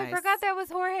really Oh, nice. I forgot that was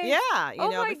Jorge. Yeah, oh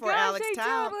my before gosh, Alex I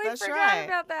Taub. totally That's forgot right.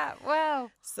 about that. Wow.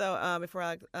 So before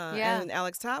Alex, Yeah. and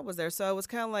Alex Taub was there. So it was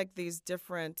kind of like these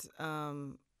different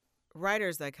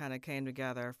writers that kind of came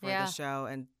together for Yeah. the show.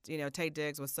 And, Tay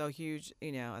Diggs was so huge,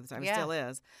 at the time. He Yeah. still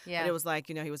is. Yeah. But it was like,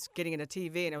 he was getting into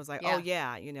TV, and it was like, Yeah. oh,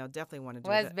 yeah, definitely want to do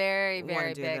Was that. very, wanna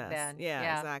very do big this. then.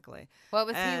 Yeah, exactly. What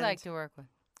was he And- like to work with?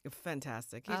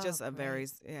 Fantastic. He's Oh, just great.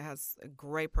 he has a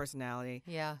great personality.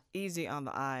 Yeah. Easy on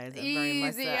the eyes. And very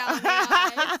much Easy so. on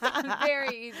the eyes.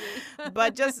 Very easy.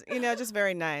 But just, just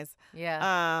very nice.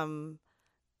 Yeah.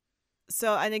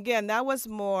 So, and again, that was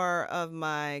more of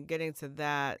my getting to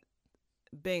that,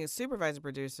 being a supervising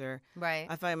producer. Right.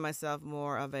 I find myself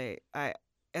more of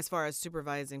as far as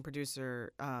supervising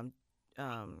producer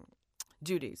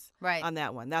duties Right. on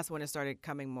that one. That's when it started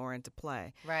coming more into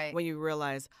play. Right. When you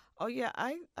realize, oh yeah,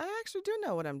 I actually do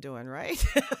know what I'm doing, right?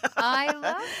 I love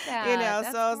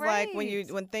that. So it's like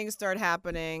great. when things start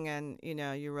happening and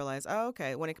you realize, oh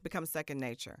okay, when it becomes second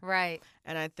nature. Right.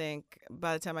 And I think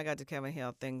by the time I got to Kevin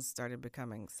Hill, things started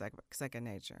becoming second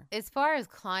nature. As far as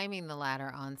climbing the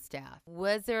ladder on staff,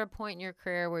 was there a point in your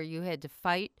career where you had to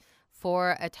fight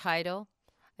for a title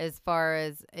as far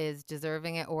as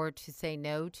deserving it, or to say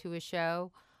no to a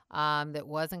show that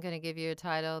wasn't going to give you a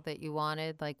title that you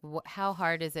wanted? Like, how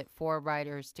hard is it for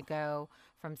writers to go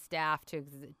from staff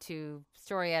to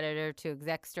story editor to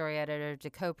exec story editor to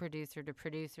co-producer to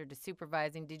producer to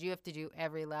supervising? Did you have to do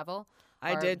every level?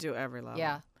 I Or- did do every level.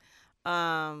 Yeah.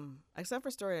 Except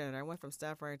for story editor. I went from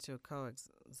staff writer to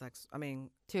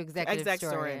To executive exec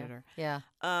story story editor. Yeah.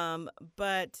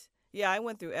 But yeah, I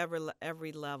went through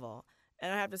every level.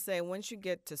 And I have to say, once you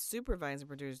get to supervising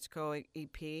producer,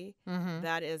 co-EP,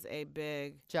 that is a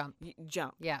big Jump.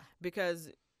 jump. Yeah.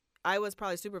 Because I was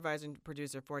probably supervising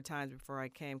producer 4 times before I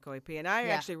came co-EP. And I Yeah.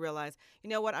 actually realized, you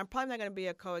know what, I'm probably not going to be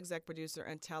a co-exec producer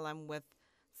until I'm with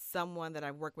someone that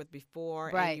I've worked with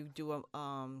before. Right.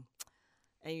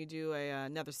 And you do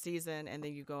another season, and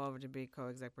then you go over to be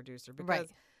co-exec producer. Because Right.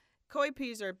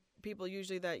 co-EPs are people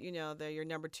usually that, they're your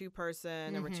number 2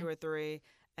 person, number 2 or 3,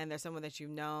 and they're someone that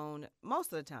you've known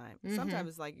most of the time. Sometimes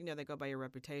it's like, they go by your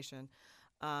reputation.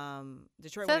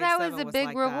 Detroit So that 187 was a big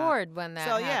like reward when that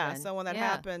so happened. so when that Yeah.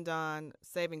 happened on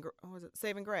Saving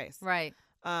Grace, Right.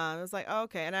 it was like, oh,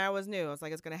 okay, and I always knew it was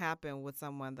like it's going to happen with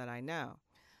someone that I know.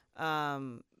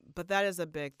 But that is a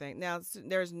big thing. Now,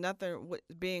 there's nothing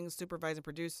being supervising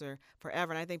producer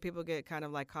forever, and I think people get kind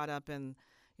of like caught up in,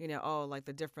 like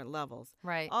the different levels.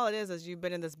 Right. All it is you've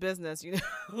been in this business,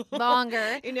 Longer.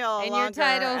 and And your longer,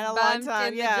 title's and a long bumped time.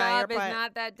 and the Yeah, job you're is probably-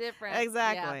 not that different.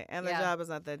 Exactly, Yeah. and the Yeah. job is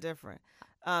not that different.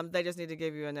 They just need to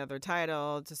give you another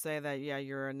title to say that,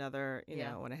 you're another,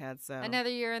 went ahead. So Another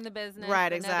year in the business. Right,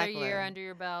 Another exactly. year under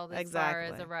your belt as far as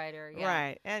Exactly. a writer. Yeah.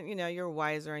 Right, and you're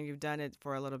wiser and you've done it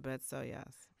for a little bit, so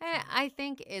yes. And I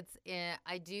think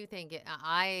I do think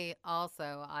I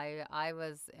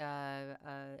was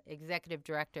executive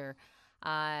director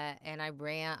And I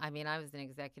was an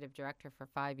executive director for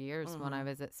 5 years when I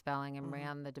was at Spelling and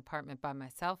ran the department by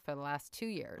myself for the last 2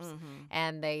 years.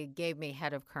 And they gave me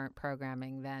head of current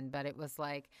programming then. But it was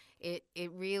like, it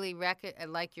really,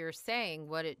 like you're saying,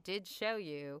 what it did show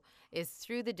you is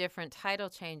through the different title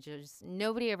changes,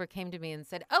 nobody ever came to me and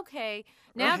said, okay,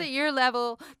 now that you're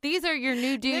level, these are your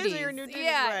new duties. These are your new duties,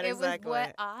 Yeah, right, it exactly. was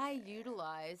what I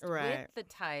utilized Right. with the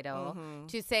title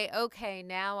to say, okay,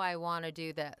 now I want to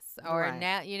do this. Or Right.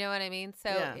 now, you know what I mean? So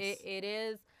Yes. it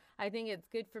is, I think it's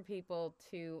good for people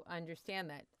to understand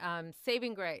that.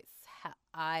 Saving Grace,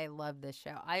 I love this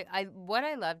show. What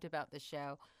I loved about the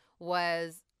show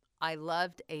was I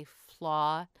loved a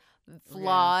flawed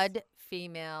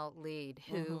female lead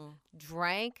who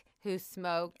drank, who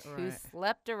smoked, who Right.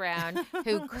 slept around,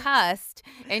 who cussed,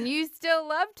 and you still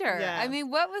loved her. Yeah. I mean,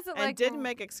 what was it like? And didn't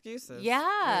make excuses.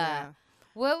 Yeah.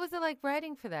 What was it like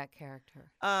writing for that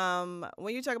character?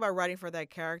 When you talk about writing for that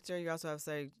character, you also have to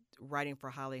say writing for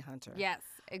Holly Hunter. Yes,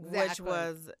 exactly. Which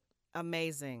was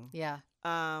amazing. Yeah.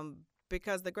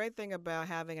 Because the great thing about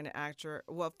having an actor,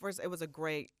 well, first, it was a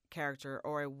great character,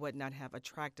 or it would not have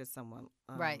attracted someone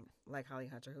Right. like Holly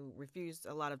Hunter, who refused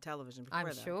a lot of television before I'm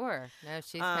that. sure. No,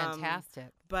 she's fantastic.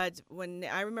 But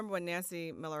I remember when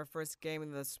Nancy Miller first gave me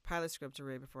this pilot script to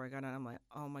read before I got on, I'm like,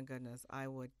 oh my goodness, I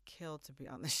would kill to be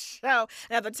on the show.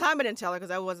 And at the time, I didn't tell her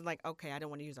because I wasn't like, okay, I don't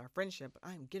want to use our friendship, but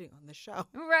I'm getting on the show.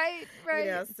 Right. You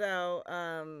know, so,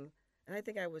 and I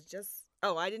think I was just,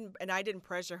 I didn't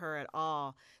pressure her at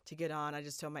all to get on. I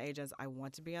just told my agents, I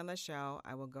want to be on the show.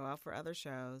 I will go out for other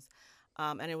shows.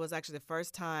 And it was actually the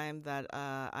first time that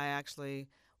I actually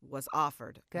was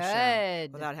offered a show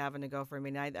Good. without having to go for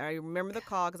me. And I remember the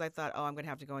call because I thought, I'm going to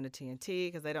have to go into TNT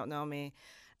because they don't know me.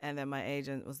 And then my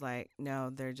agent was like, no,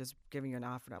 they're just giving you an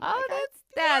offer. And I'm like,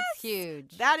 that's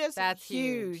huge. That's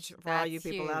huge for all you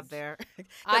people out there.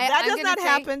 That does not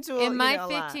happen to in my a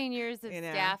lot, 15 years of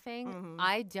staffing.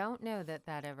 I don't know that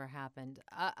ever happened.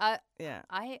 Yeah.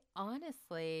 I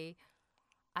honestly,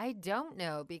 I don't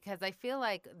know because I feel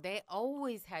like they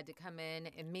always had to come in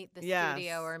and meet the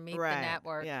studio or meet the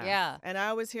network. Yes. Yeah. And I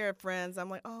always hear friends, I'm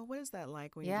like, what is that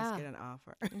like when you just get an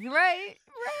offer? Right.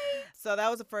 So that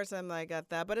was the first time that I got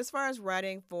that. But as far as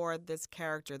writing for this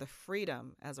character, the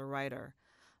freedom as a writer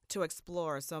to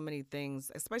explore so many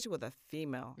things, especially with a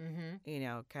female,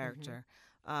 character,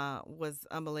 was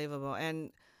unbelievable.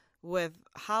 And with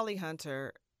Holly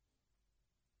Hunter,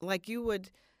 like you would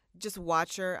just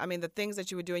watch her. I mean, the things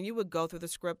that you would do, and you would go through the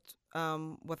script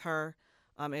with her.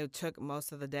 It took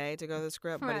most of the day to go through the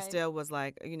script, but it still was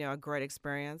like, a great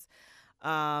experience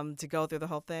to go through the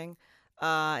whole thing.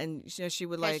 And she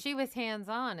would like. She was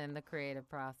hands-on in the creative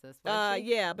process.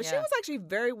 Yeah, but she was actually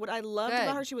what I loved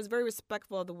about her, she was very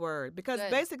respectful of the word. Because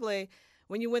basically,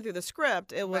 when you went through the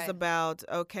script, it was about,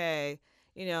 okay,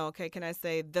 can I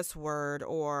say this word,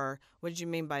 or what did you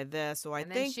mean by this? Or I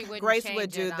think Grace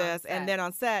would do this, and then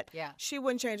on set, she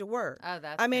wouldn't change a word. Oh,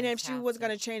 that's fantastic. If she was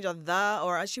going to change a the,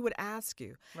 or she would ask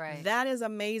you. Right. That is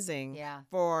amazing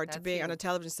to be on a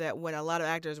television set when a lot of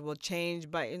actors will change,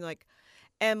 but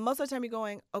and most of the time you're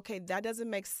going, okay, that doesn't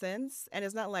make sense. And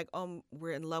it's not like,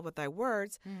 we're in love with thy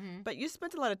words. Mm-hmm. But you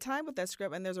spent a lot of time with that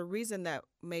script, and there's a reason that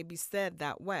may be said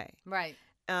that way. Right.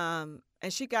 And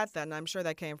she got that, and I'm sure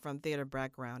that came from theater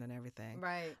background and everything.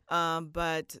 Right.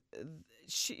 But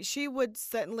she would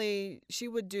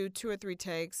do 2 or 3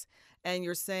 takes, and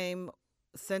your same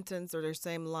sentence or their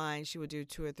same line, she would do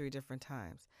 2 or 3 different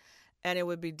times. And it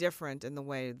would be different in the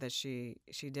way that she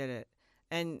did it.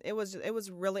 And it was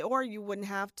really, or you wouldn't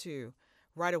have to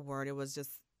write a word. There was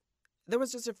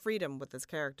just a freedom with this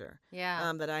character.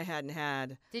 Yeah. That I hadn't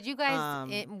had. Did you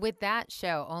guys with that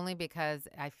show? Only because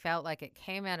I felt like it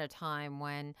came at a time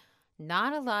when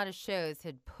not a lot of shows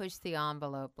had pushed the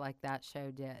envelope like that show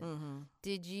did.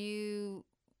 Mm-hmm.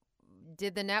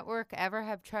 Did the network ever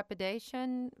have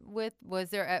trepidation with?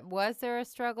 Was there a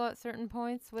struggle at certain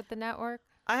points with the network?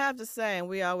 I have to say, and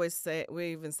we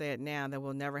even say it now, that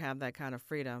we'll never have that kind of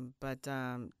freedom. But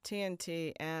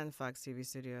TNT and Fox TV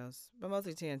Studios, but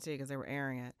mostly TNT because they were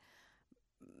airing it,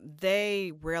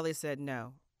 they rarely said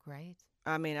no. Great.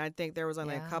 I think there was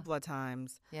only a couple of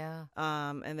times. Yeah.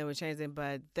 And they would change it,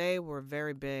 but they were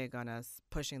very big on us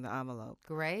pushing the envelope.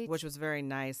 Great. Which was very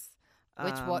nice.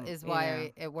 Which is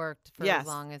why it worked for as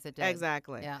long as it did.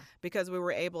 Exactly. Yeah. Because we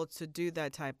were able to do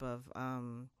that type of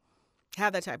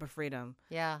have that type of freedom.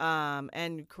 Yeah.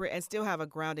 And still have a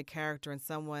grounded character and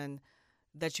someone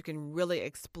that you can really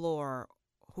explore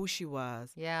who she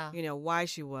was. Yeah. Why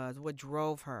she was, what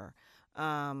drove her,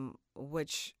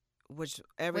 which which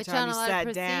every Which time on you a lot sat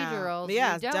of down, procedurals, you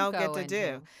yes, don't get go to into.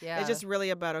 do. Yeah. It's just really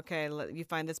about, okay, you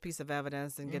find this piece of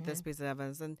evidence and get this piece of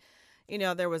evidence. And,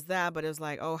 there was that, but it was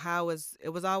like, oh, it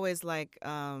was always like,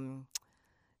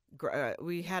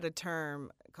 we had a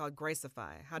term called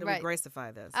Graceify. How do we Right.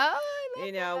 Graceify this? Oh, I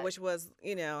love that. Which was,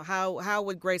 how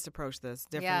would Grace approach this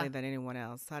differently Yeah. than anyone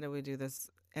else? How do we do this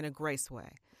in a Grace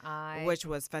way? I Which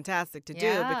was fantastic to do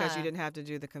because you didn't have to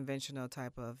do the conventional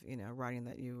type of, writing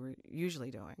that you were usually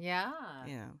doing. yeah.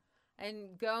 Yeah.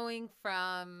 And going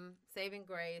from Saving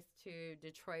Grace to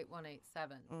Detroit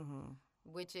 187, Mhm.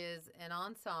 which is an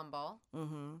ensemble.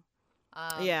 Mhm.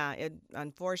 Um, Yeah, it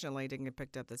unfortunately didn't get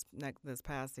picked up this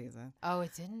past season. Oh,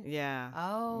 it didn't? Yeah.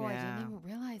 Oh, I Yeah. didn't even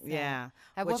realize that. Yeah.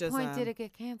 At Which what is, point did it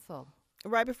get canceled?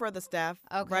 Right before the staff.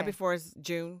 Okay. Right before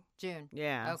June. June.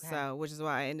 Yeah. Okay. So, which is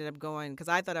why I ended up going because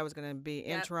I thought I was going to be That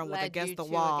interim with led Against you the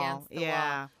to Wall. Against the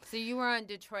yeah. Wall. So you were on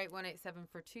Detroit 187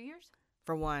 for 2 years?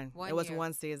 For one. One It was year.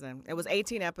 one season. It was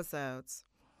 18 episodes.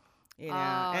 Oh,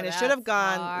 And it should have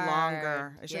that's gone hard.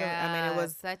 longer. It should have. I mean, it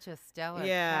was. such a stellar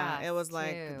Yeah, cast, it was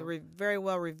like too. very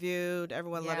well reviewed.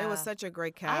 Everyone loved it. It was Yeah. such a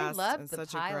great I cast. loved and the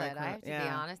such a great pilot. I crew. have to be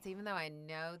Yeah. honest, even though I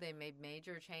know they made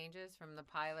major changes from the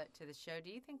pilot to the show.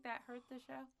 Do you think that hurt the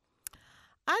show?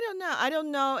 I don't know. I don't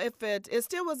know if it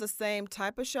still was the same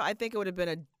type of show. I think it would have been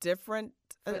a different,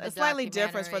 For the a slightly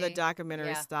different for the documentary. documentary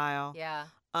Yeah. style. Yeah,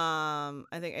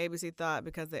 I think ABC thought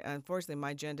because unfortunately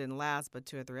my Jen didn't last but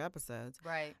 2 or 3 episodes.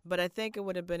 right. But I think it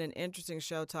would have been an interesting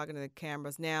show talking to the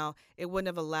cameras. Now, it wouldn't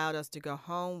have allowed us to go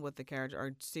home with the character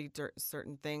or see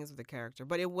certain things with the character,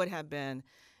 but it would have been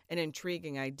an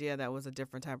intriguing idea that was a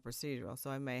different type of procedural. So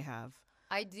I may have.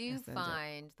 I do Yes, I do.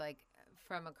 find, like,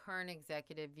 from a current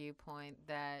executive viewpoint,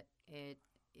 that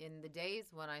in the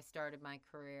days when I started my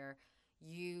career,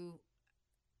 you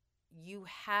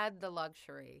had the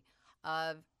luxury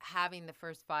of having the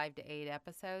first 5 to 8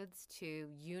 episodes to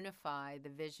unify the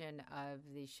vision of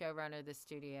the showrunner, the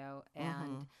studio,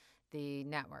 and the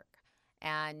network.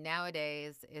 And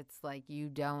nowadays, it's like you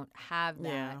don't have that.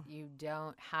 Yeah. You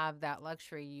don't have that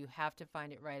luxury. You have to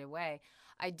find it right away.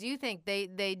 I do think they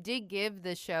did give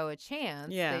the show a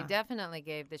chance. Yeah. They definitely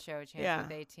gave the show a chance Yeah.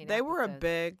 with 18 They were a episodes.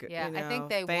 big Yeah, I think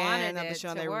they fan wanted of the it show.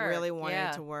 to And they work. really wanted Yeah.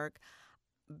 it to work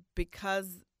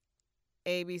because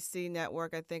ABC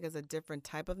network, I think, is a different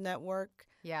type of network.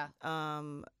 Yeah.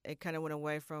 It kind of went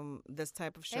away from this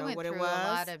type of They show. went What through it was. a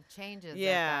lot of changes Yeah,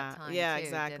 at that time, yeah, too,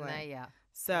 exactly. didn't they? Yeah.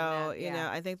 So, that- yeah.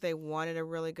 I think they wanted a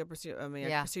really good procedural. I mean,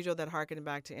 Yeah. a procedural that harkened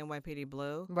back to NYPD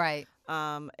Blue. Right.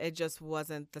 It just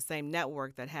wasn't the same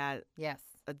network that had Yes.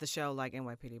 the show like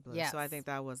NYPD Blue. So I Yes. think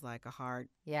that was like a hard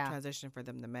Yeah. transition for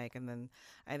them to make. And then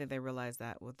I think they realized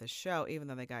that with the show, even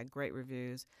though they got great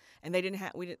reviews, and they didn't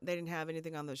have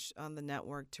anything on the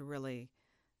network to really,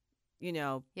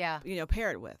 Yeah.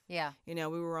 pair it with. Yeah. We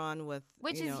were on with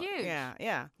Which is huge. Yeah,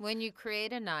 yeah. When you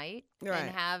create a night Right.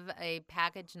 and have a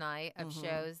package night of Mhm.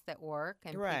 shows that work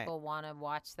and Right. people want to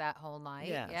watch that whole night.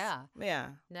 Yes. Yeah. Yeah.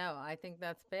 No, I think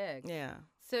that's big. Yeah.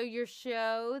 So your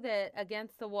show that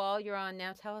Against the Wall you're on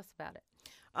now, tell us about it.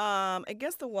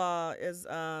 Against the Wall is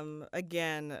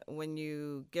again when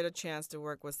you get a chance to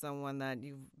work with someone that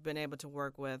you've been able to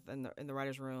work with in the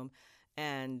writers' room,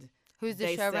 and Who's the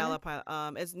they sell showrunner? a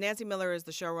pilot. It's Nancy Miller is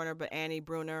the showrunner, but Annie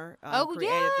Brunner Oh,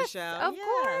 created yes, the show. of Yes.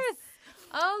 course.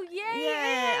 Oh, yay.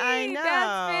 Yeah, I know.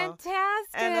 That's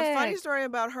fantastic. And the funny story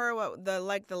about her,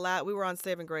 we were on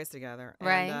Saving Grace together,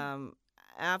 Right. and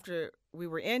after we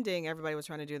were ending, everybody was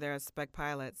trying to do their spec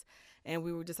pilots, and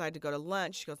we decided to go to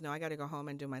lunch. She goes, "No, I got to go home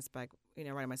and do my spec,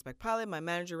 writing my spec pilot. My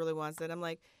manager really wants it." I'm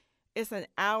like, "It's an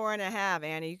hour and a half,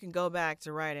 Annie. You can go back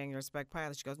to writing your spec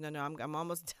pilot." She goes, "No, I'm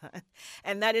almost done,"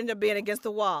 and that ended up being Against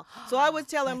the Wall. So I would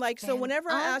tell him That's so whenever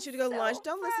I ask you to go to so lunch,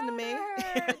 don't listen to me. proud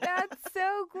of her. That's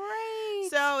so great.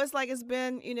 So it's like it's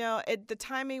been, the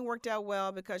timing worked out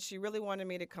well because she really wanted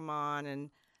me to come on, and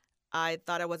I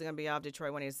thought I wasn't going to be off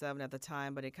Detroit 187 at the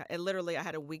time, but it literally, I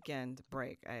had a weekend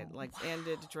break. I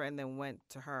ended Detroit and then went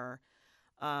to her.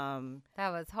 That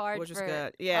was hard Which was for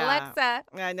good. Yeah. Alexa.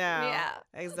 I know. Yeah.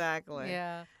 Exactly.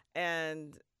 Yeah.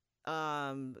 And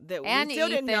that And we still Ethan,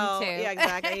 didn't know. too. Yeah,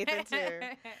 exactly. Ethan too.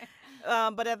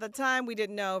 But at the time, we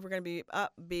didn't know if we were going to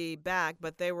be back.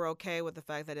 But they were okay with the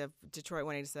fact that if Detroit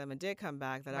 187 did come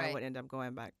back, that I Right. would end up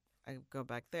going back. I go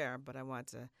back there. But I want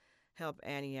to help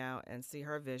Annie out and see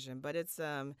her vision. But it's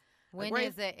When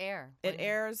does it air? It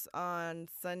airs on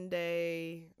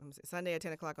Sunday. Sunday at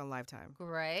 10 o'clock on Lifetime.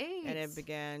 Great. And it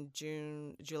began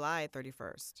July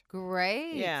 31st.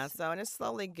 Great. Yeah. So, and it's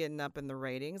slowly getting up in the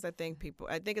ratings. I think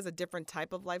it's a different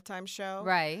type of Lifetime show.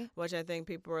 Right. Which I think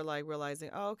people are like realizing,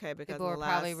 oh, okay, because people in are the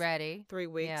last probably ready. 3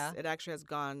 weeks, it actually has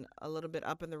gone a little bit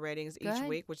up in the ratings each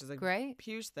week, which is a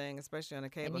huge thing, especially on a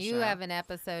cable show. And you have an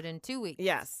episode in 2 weeks.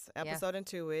 Yes. Episode in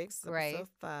 2 weeks. Great. Episode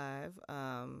 5.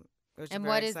 Which and I'm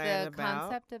what very is the excited about.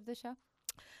 concept of the show?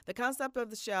 The concept of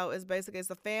the show is basically it's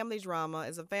a family drama.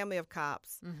 It's a family of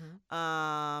cops,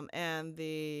 and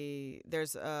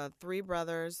there's 3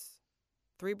 brothers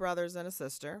and a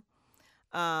sister,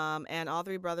 and all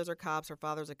 3 brothers are cops. Her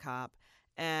father's a cop,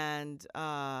 and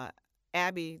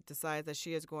Abby decides that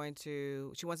she wants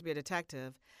to be a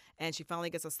detective, and she finally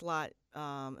gets a slot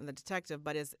in the detective,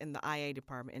 but it's in the IA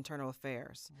department, internal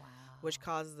affairs. Wow. Which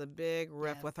causes a big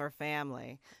rift with her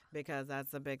family because that's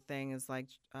the big thing is like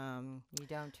you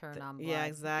don't turn on blood. Yeah,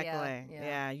 exactly.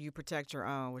 Yeah, you protect your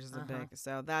own, which is a big.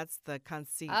 So that's the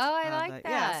conceit. Oh, I like that.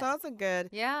 Yeah, so it's a good.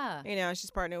 Yeah.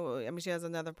 She's she has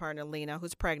another partner, Lena,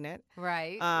 who's pregnant.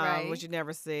 Right. Which you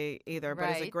never see either, but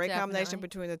it's a great combination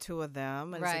between the two of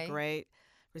them, and it's a great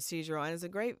procedural, and it's a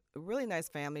really nice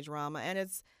family drama, and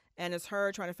it's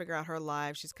her trying to figure out her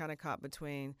life. She's kind of caught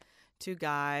between 2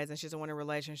 guys, and she doesn't want a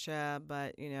relationship,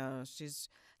 but she's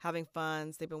having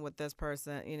fun sleeping with this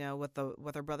person,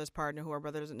 with her brother's partner, who her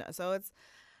brother doesn't know. So it's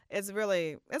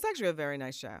actually a very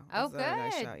nice show. Oh, it's good. A very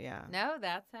nice show, yeah. No,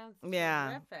 that sounds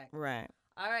terrific. Right.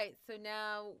 All right, so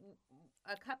now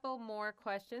a couple more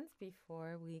questions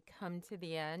before we come to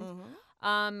the end.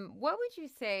 What would you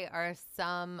say are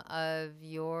some of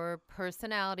your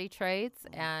personality traits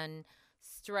and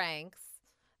strengths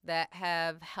that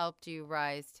have helped you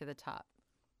rise to the top?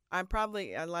 I'm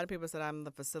probably, a lot of people said I'm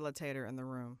the facilitator in the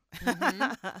room.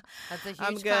 That's a huge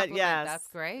I'm good, compliment. yes. That's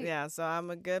great. Yeah, so I'm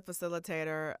a good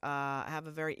facilitator. I have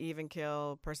a very even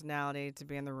keel personality to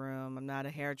be in the room. I'm not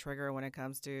a hair trigger when it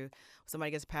comes to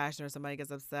somebody gets passionate or somebody gets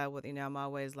upset with, I'm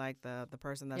always like the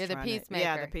person that's You're trying the peacemaker.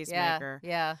 Yeah, the peacemaker.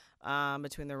 Yeah.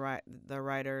 Between the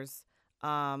writers.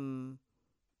 I'm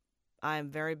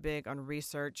very big on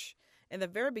research. In the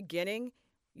very beginning,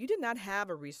 you did not have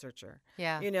a researcher.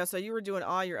 Yeah. So you were doing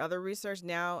all your other research.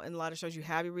 Now, in a lot of shows, you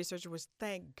have your researcher, which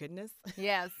thank goodness.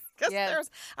 Yes. Because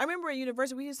I remember at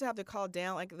university, we used to have to call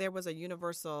down, like there was a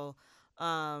universal, it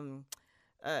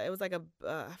was like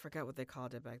I forgot what they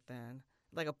called it back then,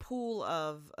 like a pool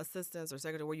of assistants or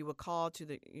secretary where you would call to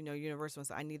the, university and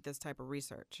say, I need this type of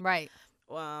research. Right.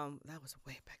 That was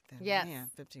way back then. Yes. Man,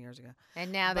 15 years ago.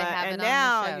 And now they have it on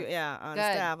now, the show. On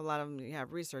the staff, a lot of them you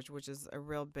have research, which is a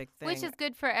real big thing. Which is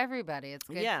good for everybody. It's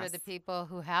good for the people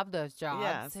who have those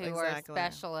jobs, who are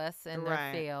specialists in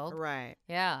their field. Right.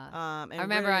 Yeah. And I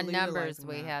remember really on Numbers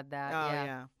we had that. Oh,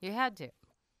 yeah. You had to.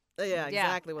 Yeah,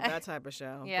 exactly, with that type of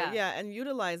show. Yeah. But and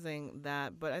utilizing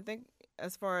that. But I think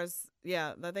as far as,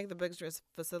 I think the biggest is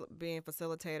being a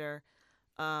facilitator,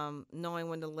 knowing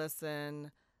when to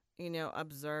listen,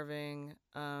 observing.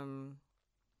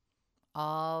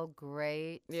 All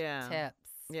great tips.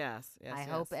 Yes. I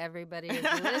hope everybody is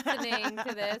listening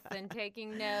to this and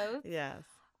taking notes. Yes.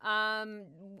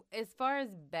 As far as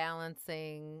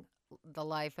balancing the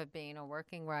life of being a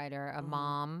working writer, a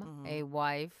mom, a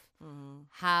wife,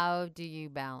 how do you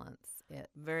balance it?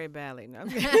 Very badly. No,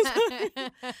 it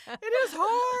is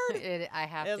hard. I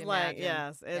have it's to like,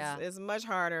 imagine. yes, it's much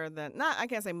harder than, I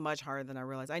can't say much harder than I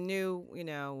realized. I knew,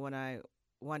 when I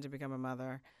wanted to become a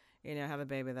mother, have a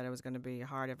baby, that it was going to be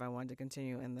hard if I wanted to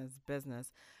continue in this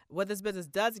business. What this business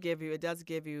does give you, it does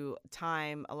give you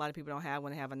time a lot of people don't have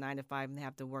when they have a 9 to 5 and they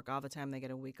have to work all the time. They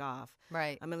get a week off.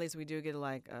 Right. I mean, at least we do get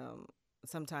like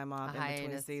some time off in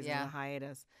between seasons, a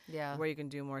hiatus, where you can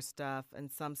do more stuff.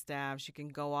 And some staffs, you can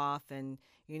go off and,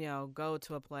 go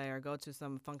to a play or go to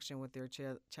some function with your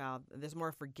child. There's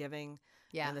more forgiving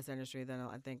in this industry than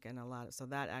I think in a lot of, so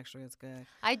that actually is good.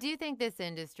 I do think this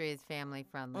industry is family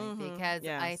friendly because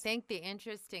I think the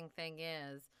interesting thing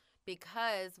is,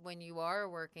 because when you are a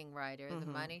working writer, the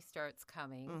money starts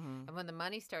coming. And when the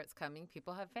money starts coming,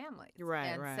 people have families. Right,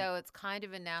 and so it's kind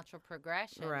of a natural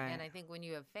progression. Right. And I think when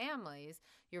you have families,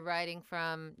 you're writing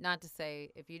from, not to say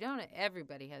if you don't,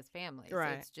 everybody has families.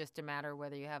 Right. It's just a matter of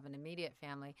whether you have an immediate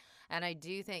family. And I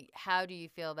do think, how do you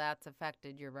feel that's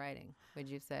affected your writing, would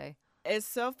you say? It's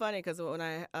so funny because when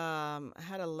I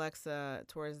had Alexa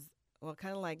towards,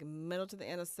 kind of like middle to the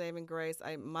end of Saving Grace,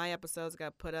 my episodes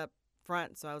got put up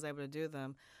front, so I was able to do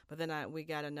them. But then we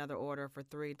got another order for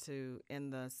 3 to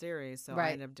end the series, so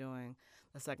I ended up doing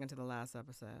the second to the last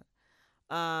episode.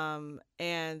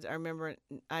 And I remember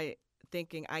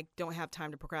thinking I don't have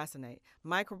time to procrastinate.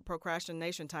 My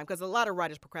procrastination time, because a lot of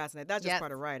writers procrastinate. That's just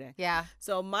part of writing. Yeah.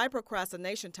 So my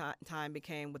procrastination time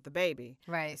became with the baby.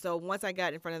 Right. So once I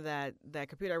got in front of that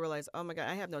computer, I realized, oh my God,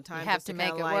 I have no time. You have just to kinda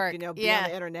make it like, work. You know, be on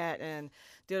the internet and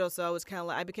doodle. So it was kind of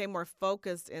like I became more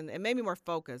focused, and it made me more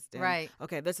focused. And, Right.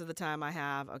 Okay, this is the time I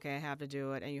have. Okay, I have to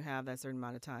do it, and you have that certain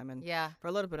amount of time. And for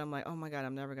a little bit, I'm like, oh my God,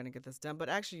 I'm never going to get this done. But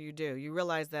actually, you do. You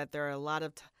realize that there are a lot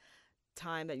of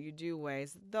time that you do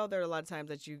waste, though there are a lot of times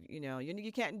that you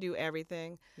can't do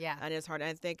everything. Yeah. And it's hard.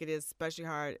 I think it is especially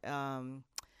hard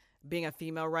being a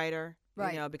female writer,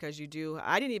 right. Because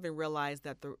I didn't even realize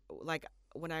that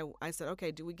when I said,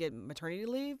 okay, do we get maternity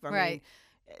leave? I mean,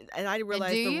 and I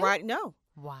realized no.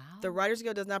 Wow. The Writers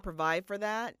Guild does not provide for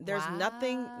that. There's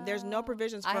there's no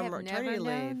provisions for maternity leave.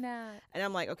 Known that. And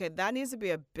I'm like, okay, that needs to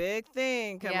be a big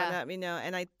thing coming up,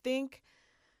 and I think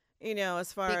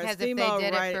as far as female if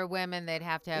they did it for women, they'd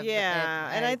have to have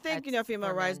and I think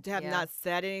female writers have not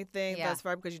said anything thus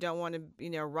far because you don't want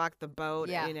to rock the boat.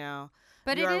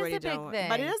 But it is a big thing.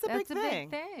 But it is a big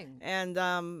thing. And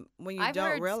when you I've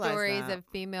don't realize stories that. of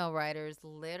female writers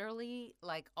literally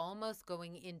like almost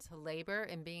going into labor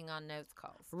and being on notes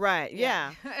calls. Right.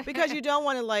 Yeah. Because you don't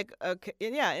want to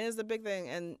it is a big thing.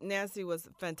 And Nancy was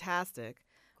fantastic.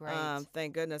 Great.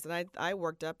 Thank goodness. And I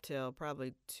worked up till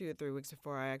probably 2 or 3 weeks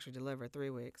before I actually delivered,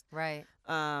 3 weeks. Right.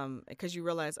 Because you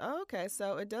realize, okay,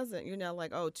 so it doesn't,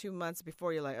 2 months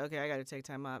before you're like, okay, I got to take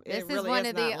time off. This is one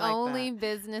of the only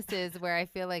businesses where I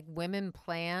feel like women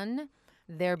plan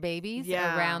their babies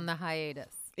around the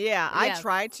hiatus. Yeah, I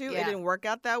tried to. It didn't work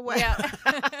out that way. Yeah. Isn't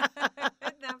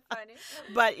that funny?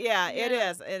 But it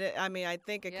is. I mean, I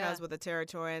think it comes with the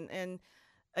territory, and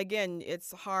again,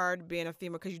 it's hard being a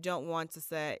female because you don't want to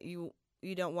say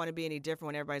you don't want to be any different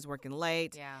when everybody's working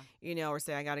late. Yeah. Or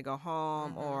say I got to go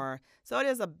home, or so it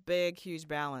is a big, huge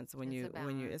balance when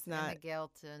it's not and the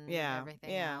guilt and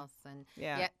everything else, and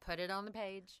put it on the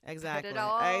page. Exactly. Put it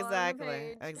all on the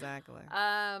page. Exactly.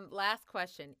 Last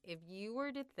question: if you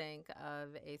were to think of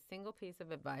a single piece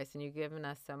of advice, and you've given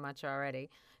us so much already,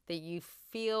 that you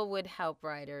feel would help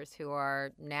writers who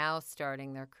are now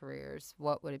starting their careers,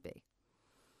 what would it be?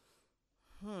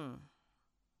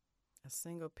 A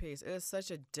single piece. It is such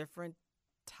a different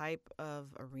type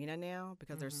of arena now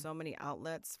because there's so many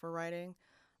outlets for writing.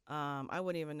 I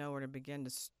wouldn't even know where to begin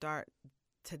to start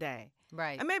today.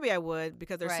 Right. And maybe I would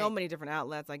because there's so many different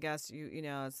outlets. I guess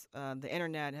it's, the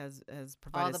internet has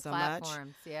provided so much. All the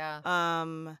platforms, yeah.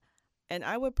 And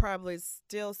I would probably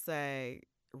still say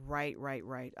write.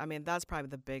 I mean, that's probably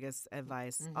the biggest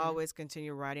advice. Always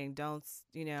continue writing. Don't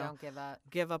give up.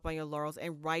 Give up on your laurels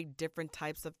and write different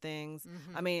types of things.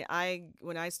 I mean,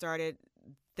 when I started,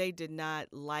 they did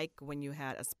not like when you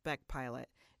had a spec pilot.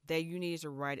 You needed to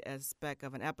write a spec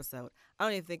of an episode. I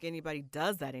don't even think anybody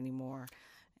does that anymore.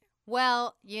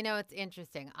 Well, it's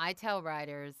interesting. I tell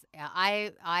writers,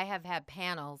 I have had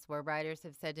panels where writers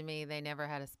have said to me they never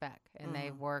had a spec and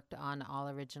they've worked on all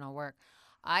original work.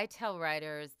 I tell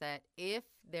writers that if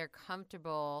they're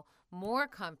more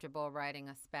comfortable writing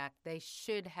a spec, they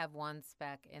should have one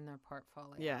spec in their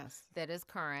portfolio. Yes. That is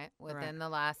current within the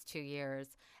last 2 years,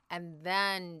 and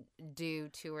then do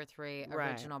 2 or 3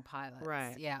 original pilots.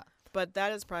 Right. Yeah. But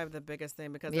that is probably the biggest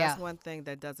thing because that's one thing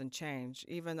that doesn't change.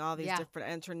 Even all these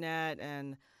different internet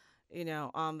and,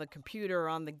 on the computer,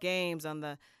 on the games,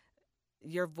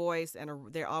 your voice, and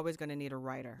they're always going to need a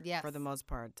writer for the most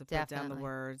part to put down the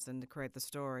words and to create the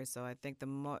story. So I think the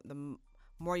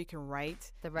more you can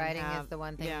write, the writing is the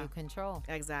one thing you control.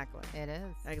 Exactly. It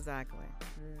is. Exactly.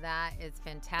 That is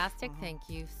fantastic. Thank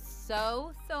you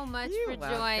so much for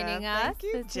joining us. Thank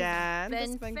you, Jen.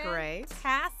 It's been great.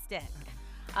 Fantastic.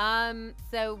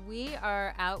 So we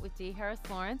are out with D. Harris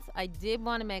Lawrence. I did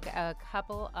want to make a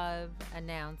couple of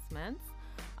announcements.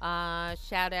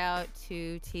 Shout out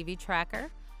to TV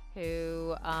Tracker,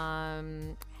 who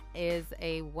is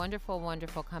a wonderful,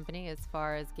 wonderful company as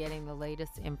far as getting the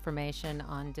latest information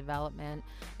on development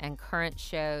and current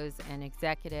shows and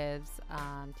executives,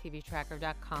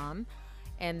 tvtracker.com.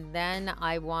 And then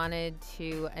I wanted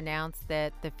to announce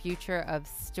that the Future of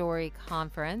Story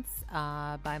Conference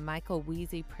by Michael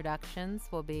Weezy Productions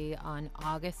will be on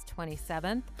August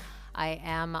 27th. I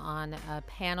am on a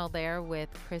panel there with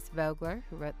Chris Vogler,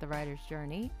 who wrote The Writer's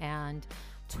Journey, and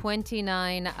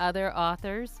 29 other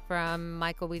authors from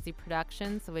Michael Weezy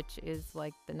Productions, which is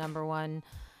like the #1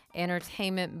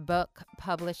 entertainment book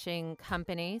publishing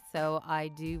company. So I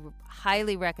do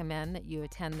highly recommend that you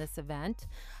attend this event.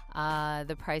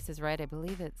 The price is right. I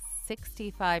believe it's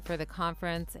 $65 for the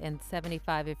conference and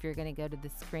 $75 if you're going to go to the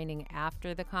screening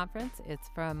after the conference. It's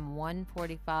from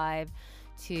 1:45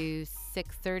 to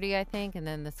 6:30, I think, and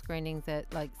then the screening's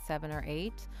at like 7 or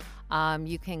 8.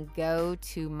 You can go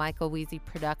to Michael Weezy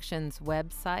Productions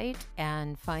website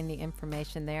and find the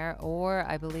information there, or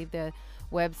I believe the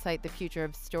website, the Future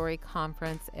of Story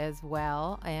Conference as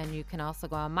well. And you can also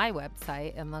go on my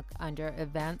website and look under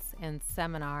events and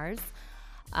seminars.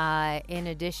 In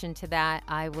addition to that,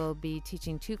 I will be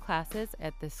teaching 2 classes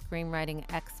at the Screenwriting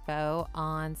Expo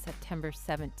on September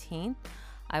 17th.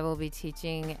 I will be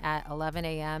teaching at 11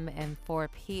 a.m. and 4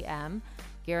 p.m.,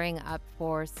 gearing up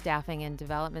for staffing and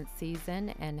development season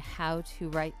and how to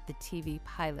write the TV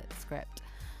pilot script.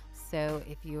 So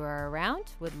if you are around,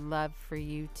 would love for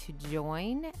you to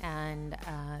join. And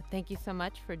thank you so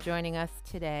much for joining us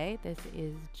today. This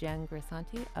is Jen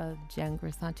Grisanti of Jen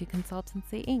Grisanti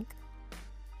Consultancy, Inc.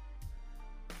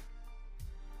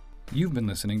 You've been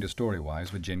listening to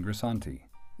Storywise with Jen Grisanti.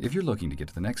 If you're looking to get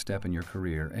to the next step in your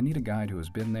career and need a guide who has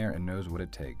been there and knows what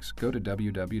it takes, go to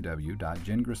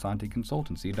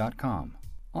www.jengrisanticonsultancy.com.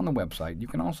 On the website, you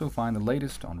can also find the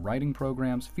latest on writing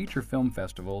programs, feature film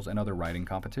festivals, and other writing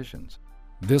competitions.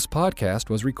 This podcast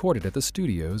was recorded at the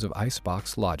studios of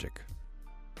Icebox Logic.